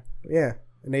doesn't matter. Yeah.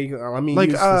 And they,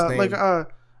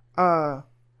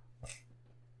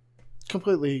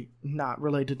 completely not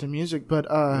related to music, but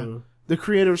the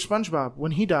creator of SpongeBob,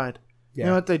 when he died, you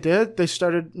know what they did? They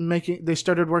started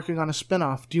working on a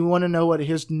spinoff. Do you want to know what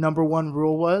his number one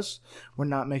rule was? We're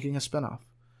not making a spinoff.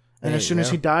 And as soon as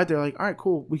he died, they're like, all right,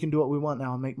 cool. We can do what we want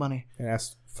now and make money. And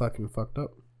that's fucking fucked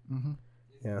up. Mm-hmm.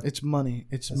 Yeah. It's money.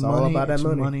 It's money. all about that it's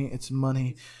money. It's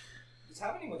money. It's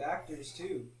happening with actors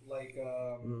too. Like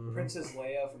Princess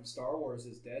Leia from Star Wars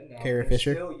is dead now. Carrie They're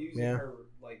Fisher? Still using her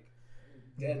like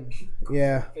dead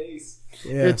face.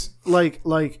 Yeah. It's like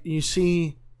you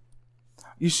see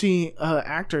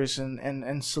actors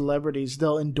and celebrities.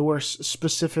 They'll endorse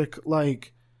specific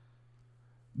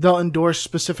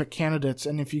candidates,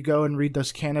 and if you go and read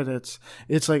those candidates,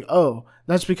 it's like, oh,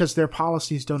 that's because their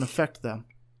policies don't affect them.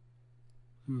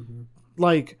 Mm-hmm.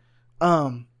 Like,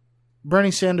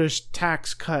 Bernie Sanders'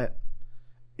 tax cut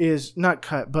is not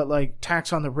cut, but like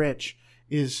tax on the rich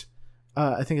is,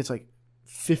 I think it's like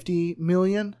 50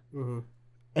 million,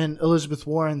 and Elizabeth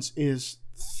Warren's is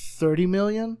 30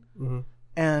 million,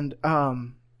 and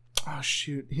oh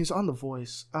shoot, he's on The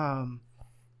Voice.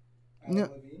 No.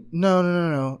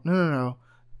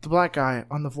 The black guy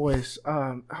on The Voice.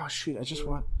 Oh shoot, I just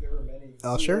want. There were many.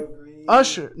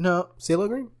 Usher. No. CeeLo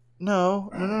Green?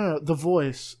 No. The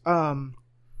Voice. The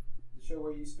show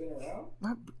where you spin around.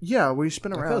 Yeah, where you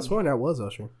spin I around. was sworn that was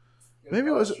Usher. Maybe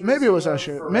it was Usher.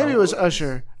 Maybe it was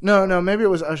Usher. No, maybe it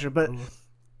was Usher. But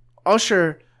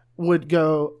Usher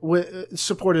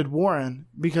supported Warren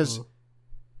because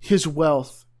his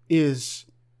wealth is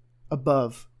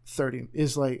above 30.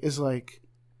 Is like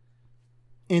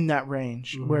in that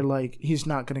range where like he's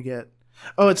not gonna get.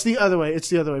 Oh, it's the other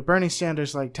way. Bernie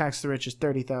Sanders like tax the rich is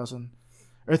 30,000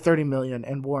 or 30 million,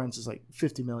 and Warren's is like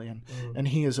 50 million, and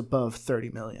he is above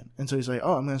 30 million, and so he's like,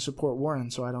 oh, I'm gonna support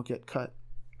Warren so I don't get cut.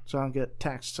 So I don't get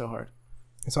taxed so hard.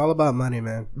 It's all about money,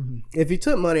 man. Mm-hmm. If you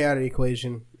took money out of the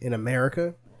equation in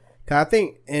America, cause I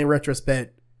think in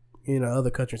retrospect,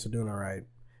 other countries are doing all right.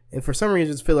 And for some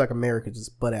reason, I just feel like America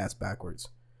just butt ass backwards.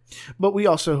 But we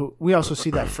also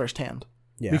see that firsthand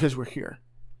because we're here.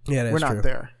 Yeah, that's we're not true.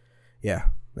 there. Yeah,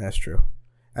 that's true.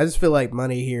 I just feel like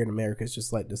money here in America is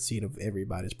just like the seat of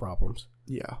everybody's problems.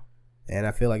 Yeah. And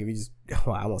I feel like if you just,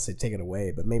 I won't say take it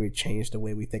away, but maybe change the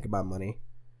way we think about money.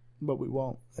 But we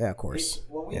won't. Yeah, of course.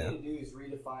 What we need to do is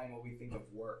redefine what we think of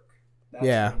work. That's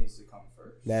what needs to come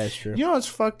first. That is true. You know what's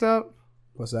fucked up?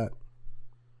 What's that?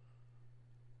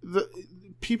 The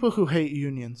people who hate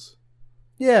unions.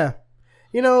 Yeah.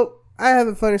 I have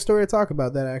a funny story to talk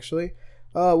about that, actually.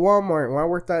 Walmart, when I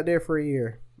worked out there for a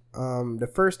year,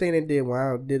 the first thing they did when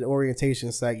I did orientation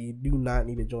is like, you do not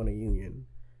need to join a union.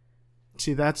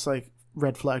 See, that's like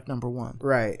red flag number one.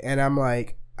 Right. And I'm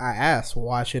like, I asked,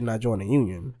 why shouldn't I join a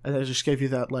union? And they just gave you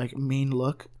that like mean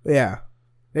look. Yeah.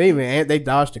 They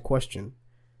dodged the question.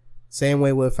 Same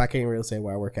way with, I can't really say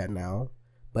where I work at now,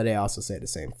 but they also said the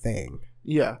same thing.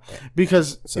 Yeah.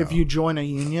 Because if you join a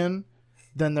union,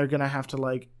 then they're gonna have to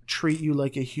like treat you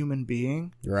like a human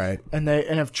being, right? And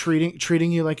if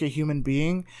treating you like a human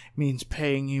being means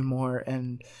paying you more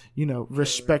and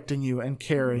respecting you and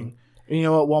caring. Mm-hmm. And you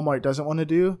know what Walmart doesn't want to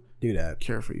do? Do that.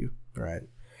 Care for you, right?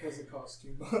 Because it costs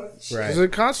too much. Right? Because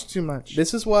it costs too much.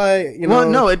 This is why Well,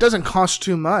 no, it doesn't cost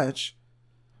too much.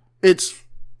 It's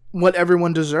what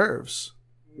everyone deserves.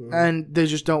 Mm-hmm. And they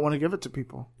just don't want to give it to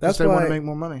people. That's why they want to make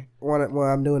more money. When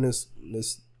I'm doing this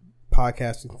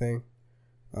podcasting thing,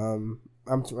 I'm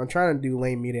trying to do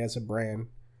Lane Media as a brand,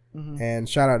 and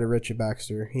shout out to Richard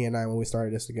Baxter. He and I, when we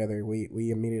started this together,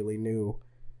 we immediately knew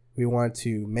we wanted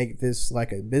to make this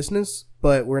like a business,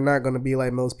 but we're not going to be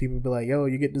like most people, be like, yo,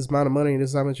 you get this amount of money and this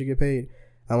is how much you get paid.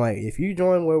 I'm like, if you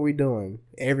join what we're doing,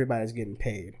 everybody's getting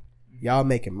paid. Y'all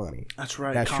making money. That's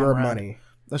right. That's comrade. your money.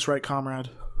 That's right, comrade.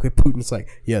 Putin's like,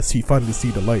 yes, he finally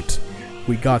see the light.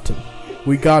 We got him.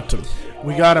 We got him.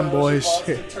 We got him, boys.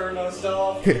 Turn us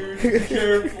off, dude.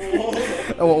 Careful.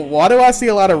 Well, why do I see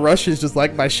a lot of Russians just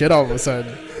like my shit all of a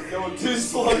sudden? Don't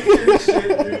dislike your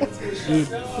shit, dude.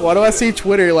 Why do I see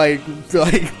Twitter like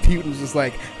Putin's just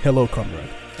like, hello, comrade?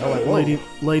 I'm like,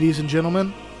 ladies and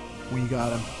gentlemen, we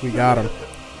got him. We got him.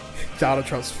 Donald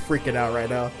Trump's freaking out right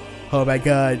now. Oh my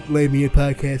God, Lane Media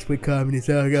podcast with communists.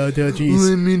 Oh God, oh jeez.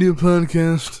 Lane Media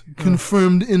podcast,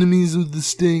 confirmed enemies of the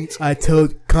state. I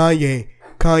told Kanye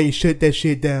Kanye, shut that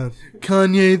shit down.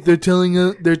 Kanye,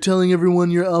 they're telling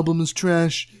everyone your album is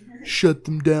trash. Shut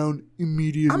them down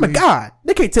immediately. I'm a god.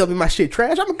 They can't tell me my shit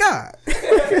trash. I'm a god.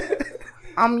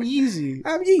 I'm Yeezy.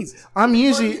 I'm Yeezy. I'm What do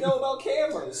you Yeezy. know about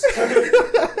cameras?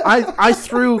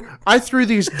 I threw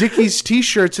these Dickies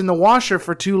t-shirts in the washer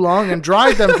for too long and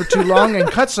dried them for too long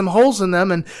and cut some holes in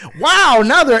them, and wow,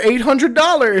 now they're $800.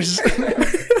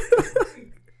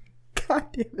 God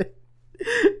damn it.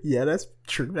 Yeah, that's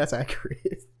true. That's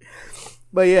accurate.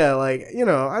 But yeah, like, you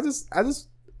know, I just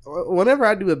whenever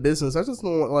I do a business, I just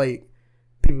don't want like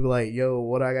people be like, yo,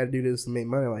 what I gotta do this to make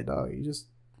money? Like, dog, you just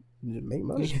make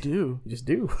money. Just do. Just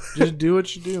do. Just do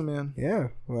what you do, man. Yeah.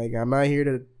 Like, I'm not here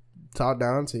to talk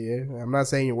down to you. I'm not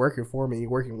saying you're working for me, you're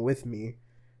working with me.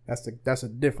 That's a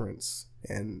difference.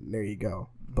 And there you go.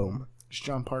 Boom. Is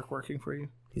John Park working for you?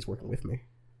 He's working with me.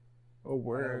 Oh,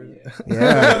 word.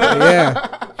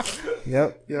 Yeah.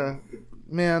 Yep. Yeah.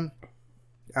 Man.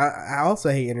 I also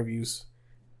hate interviews.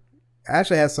 I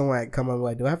actually had someone come up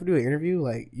like, do I have to do an interview?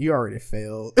 Like, you already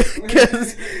failed.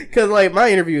 Because like, my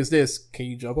interview is this. Can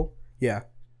you juggle? Yeah.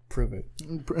 Prove it.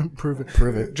 Prove it.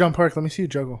 Prove it. John Park, let me see you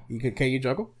juggle. Can you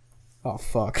juggle? Oh,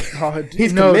 fuck. Oh,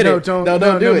 He's no, committed. don't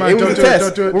do it. mind. It was a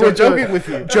test. Don't do it. We were joking with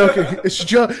you. Joking.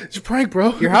 It's a prank,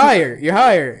 bro. You're hired.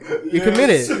 You're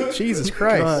committed. Jesus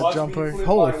Christ. God. Watch John me Park. flip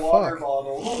Holy my water fuck.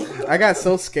 bottle. I got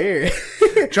so scared.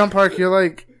 John Park, you're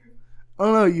like, I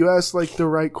don't know, you ask like the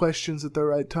right questions at the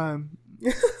right time.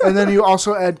 And then you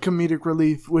also add comedic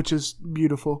relief, which is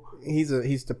beautiful. He's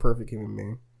the perfect human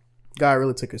being. God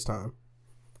really took his time.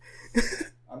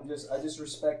 I just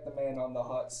respect the man on the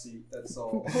hot seat. That's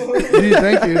all. Dude,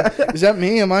 thank you. Is that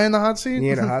me? Am I in the hot seat?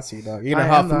 You're in a hot seat, dog. You're in I a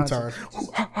hot am the futon.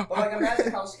 But like,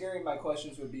 imagine how scary my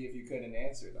questions would be if you couldn't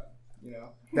answer them. You know.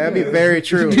 That'd be very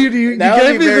true. Dude, you that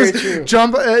gave would be me very this.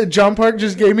 true. John Park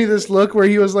just gave me this look where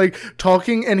he was like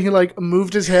talking and he like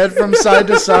moved his head from side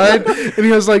to side and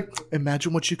he was like,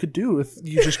 "Imagine what you could do if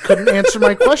you just couldn't answer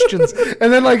my questions."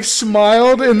 And then like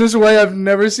smiled in this way I've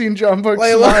never seen John Park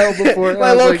smile before.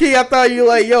 Like low key, I thought you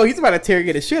like, yo, he's about to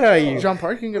interrogate the shit out of you. John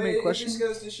Park can give me a It question. just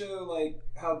goes to show like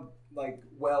how like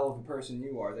well of a person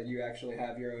you are, that you actually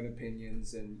have your own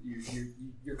opinions and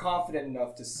you're confident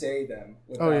enough to say them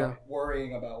without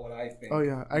worrying about what I think. Oh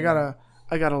yeah, I got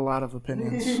a lot of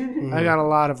opinions. I got a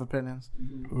lot of opinions.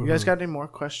 You guys got any more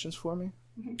questions for me?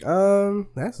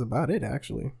 That's about it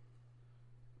actually.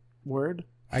 Word.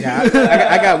 I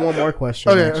got one more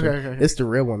question. Okay, actually. okay. It's the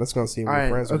real one. Let's go see if All we're right.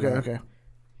 friends. Okay. or not. Okay.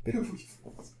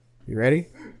 You ready?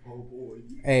 Oh boy.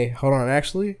 Hey, hold on.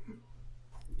 Actually,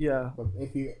 Yeah.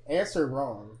 if you answer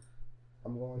wrong,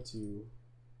 I'm going to.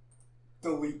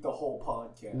 Delete the whole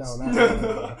podcast.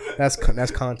 No. That's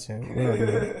content. We don't do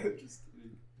that. Just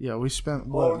kidding. Yeah. We spent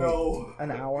Oh no.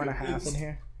 an hour and a half in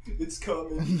here. It's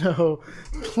coming. No,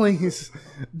 please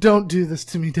don't do this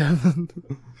to me, Devin.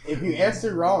 If you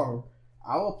answer wrong,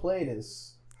 I will play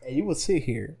this, and you will sit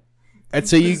here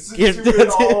until you Listen get to it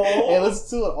all. and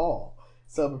listen to it all.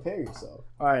 So prepare yourself.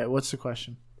 All right, what's the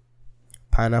question?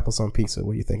 Pineapples on pizza.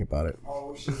 What do you think about it?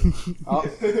 Oh shit.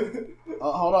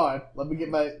 Hold on. Let me get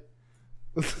my.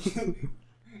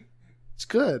 It's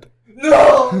good.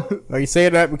 No. Are you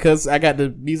saying that because I got the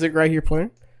music right here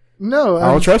playing? No,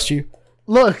 I don't trust you.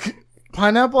 look,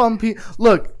 pineapple on pizza.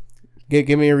 Look, Give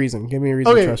me a reason. Give me a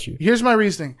reason to okay, trust you. here's my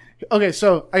reasoning. Okay,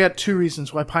 so I got two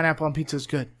reasons why pineapple on pizza is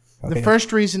good. Okay. The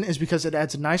first reason is because it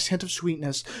adds a nice hint of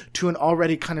sweetness to an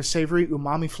already kind of savory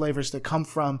umami flavors that come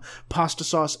from pasta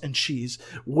sauce and cheese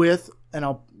with, and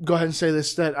I'll go ahead and say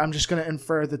this, that I'm just going to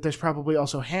infer that there's probably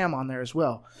also ham on there as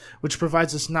well, which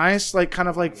provides this nice, like, kind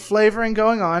of like flavoring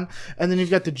going on. And then you've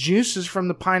got the juices from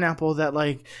the pineapple that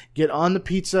like get on the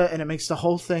pizza and it makes the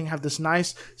whole thing have this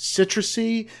nice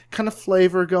citrusy kind of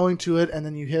flavor going to it. And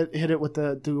then you hit it with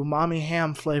the umami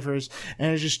ham flavors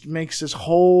and it just makes this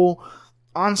whole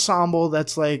ensemble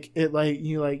that's like it, like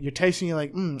you're tasting, you're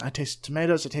like, I taste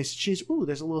tomatoes, I taste cheese, ooh,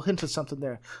 there's a little hint of something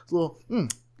there, a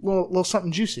little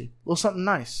something juicy, a little something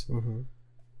nice. Mm-hmm.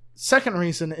 Second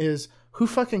reason is, who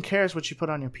fucking cares what you put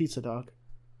on your pizza, dog?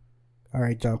 All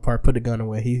right, John Park, put the gun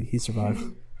away. He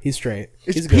survived. He's straight.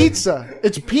 It's He's good. pizza.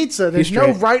 It's pizza. There's He's no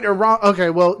straight. right or wrong. Okay,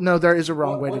 well, no, there is a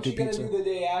wrong way to What do you gonna pizza. do the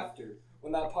day after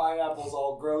when that pineapple's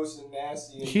all gross and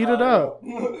nasty? And Heat it dried up.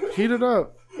 Heat it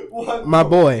up. What? My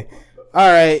boy. All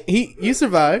right, you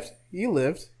survived. You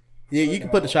lived. Yeah, you can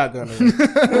put the shotgun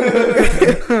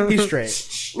away. He's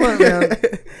straight. Look,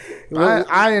 man,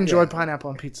 I enjoy pineapple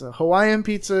on pizza. Hawaiian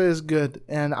pizza is good,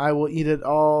 and I will eat it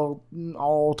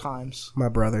all times. My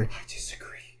brother. Disagree.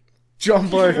 John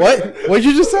Park. What? What'd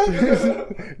you just say?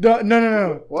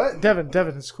 No. What? Devin,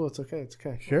 it's cool. It's okay. It's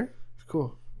okay. Sure. It's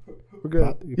cool. We're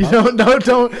good. You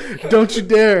don't you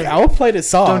dare. I will play this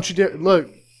song. Don't you dare. Look,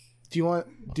 do you want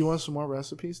some more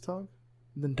recipes, Tug?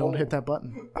 Then don't hit that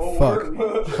button. Fuck.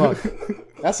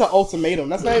 That's an ultimatum.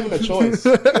 That's not even a choice.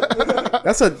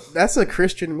 That's a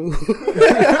Christian move.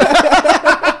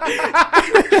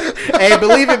 Hey,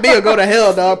 believe in me or go to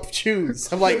hell, dog.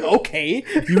 Choose. I'm like, okay.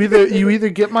 You either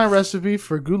get my recipe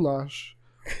for goulash,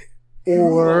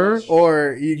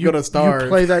 or you go to starve. You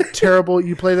play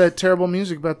that terrible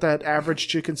music about that average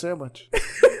chicken sandwich.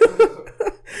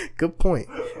 Good point.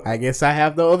 I guess I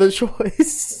have no other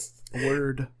choice.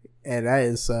 Word. And that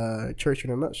is church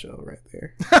in a nutshell right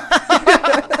there.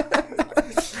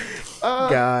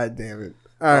 God damn it.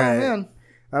 All right. Man.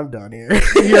 I'm done here.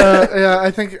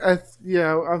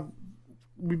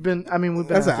 We've been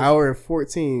That's an hour and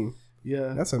 14.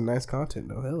 Yeah. That's some nice content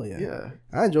though. Hell yeah. Yeah.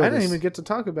 I enjoyed it. I didn't even get to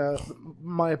talk about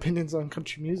my opinions on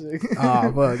country music.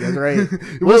 Oh, fuck. That's right.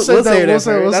 We'll save that one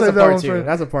for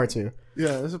That's a part 2.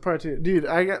 Yeah, this is part 2. Dude,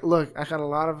 I got a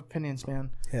lot of opinions,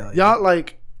 man. Hell yeah. Y'all,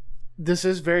 like, this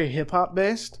is very hip-hop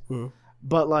based,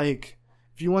 but, like,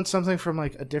 if you want something from,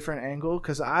 like, a different angle,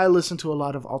 because I listen to a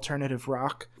lot of alternative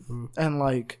rock, and,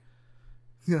 like,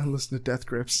 listen to Death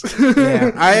Grips.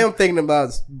 Yeah, I am thinking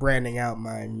about branding out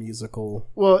my musical.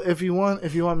 Well, if you want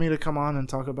me to come on and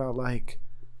talk about, like...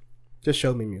 Just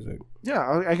show me music.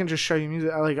 Yeah, I can just show you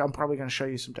music. I'm probably going to show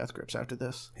you some Death Grips after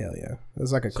this. Hell yeah.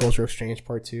 It's like a culture exchange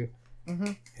part 2.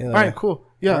 Mm-hmm. All right, cool.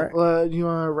 Yeah, right. You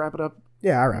want to wrap it up?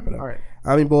 Yeah, I'll wrap it up. All right.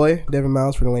 I'm your boy, Devin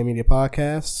Miles for the Lane Media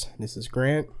Podcast. This is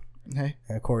Grant. Hey.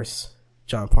 And, of course,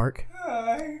 John Park.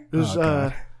 Hi. It was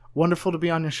wonderful to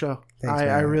be on your show. Thanks,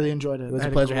 I really enjoed it. It was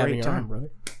a pleasure having you on, brother.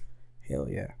 Hell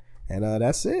yeah. And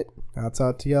that's it. I'll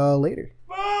talk to y'all later.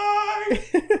 Bye.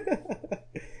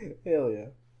 Hell yeah.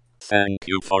 Thank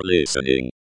you for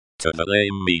listening to the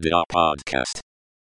Lame Media Podcast.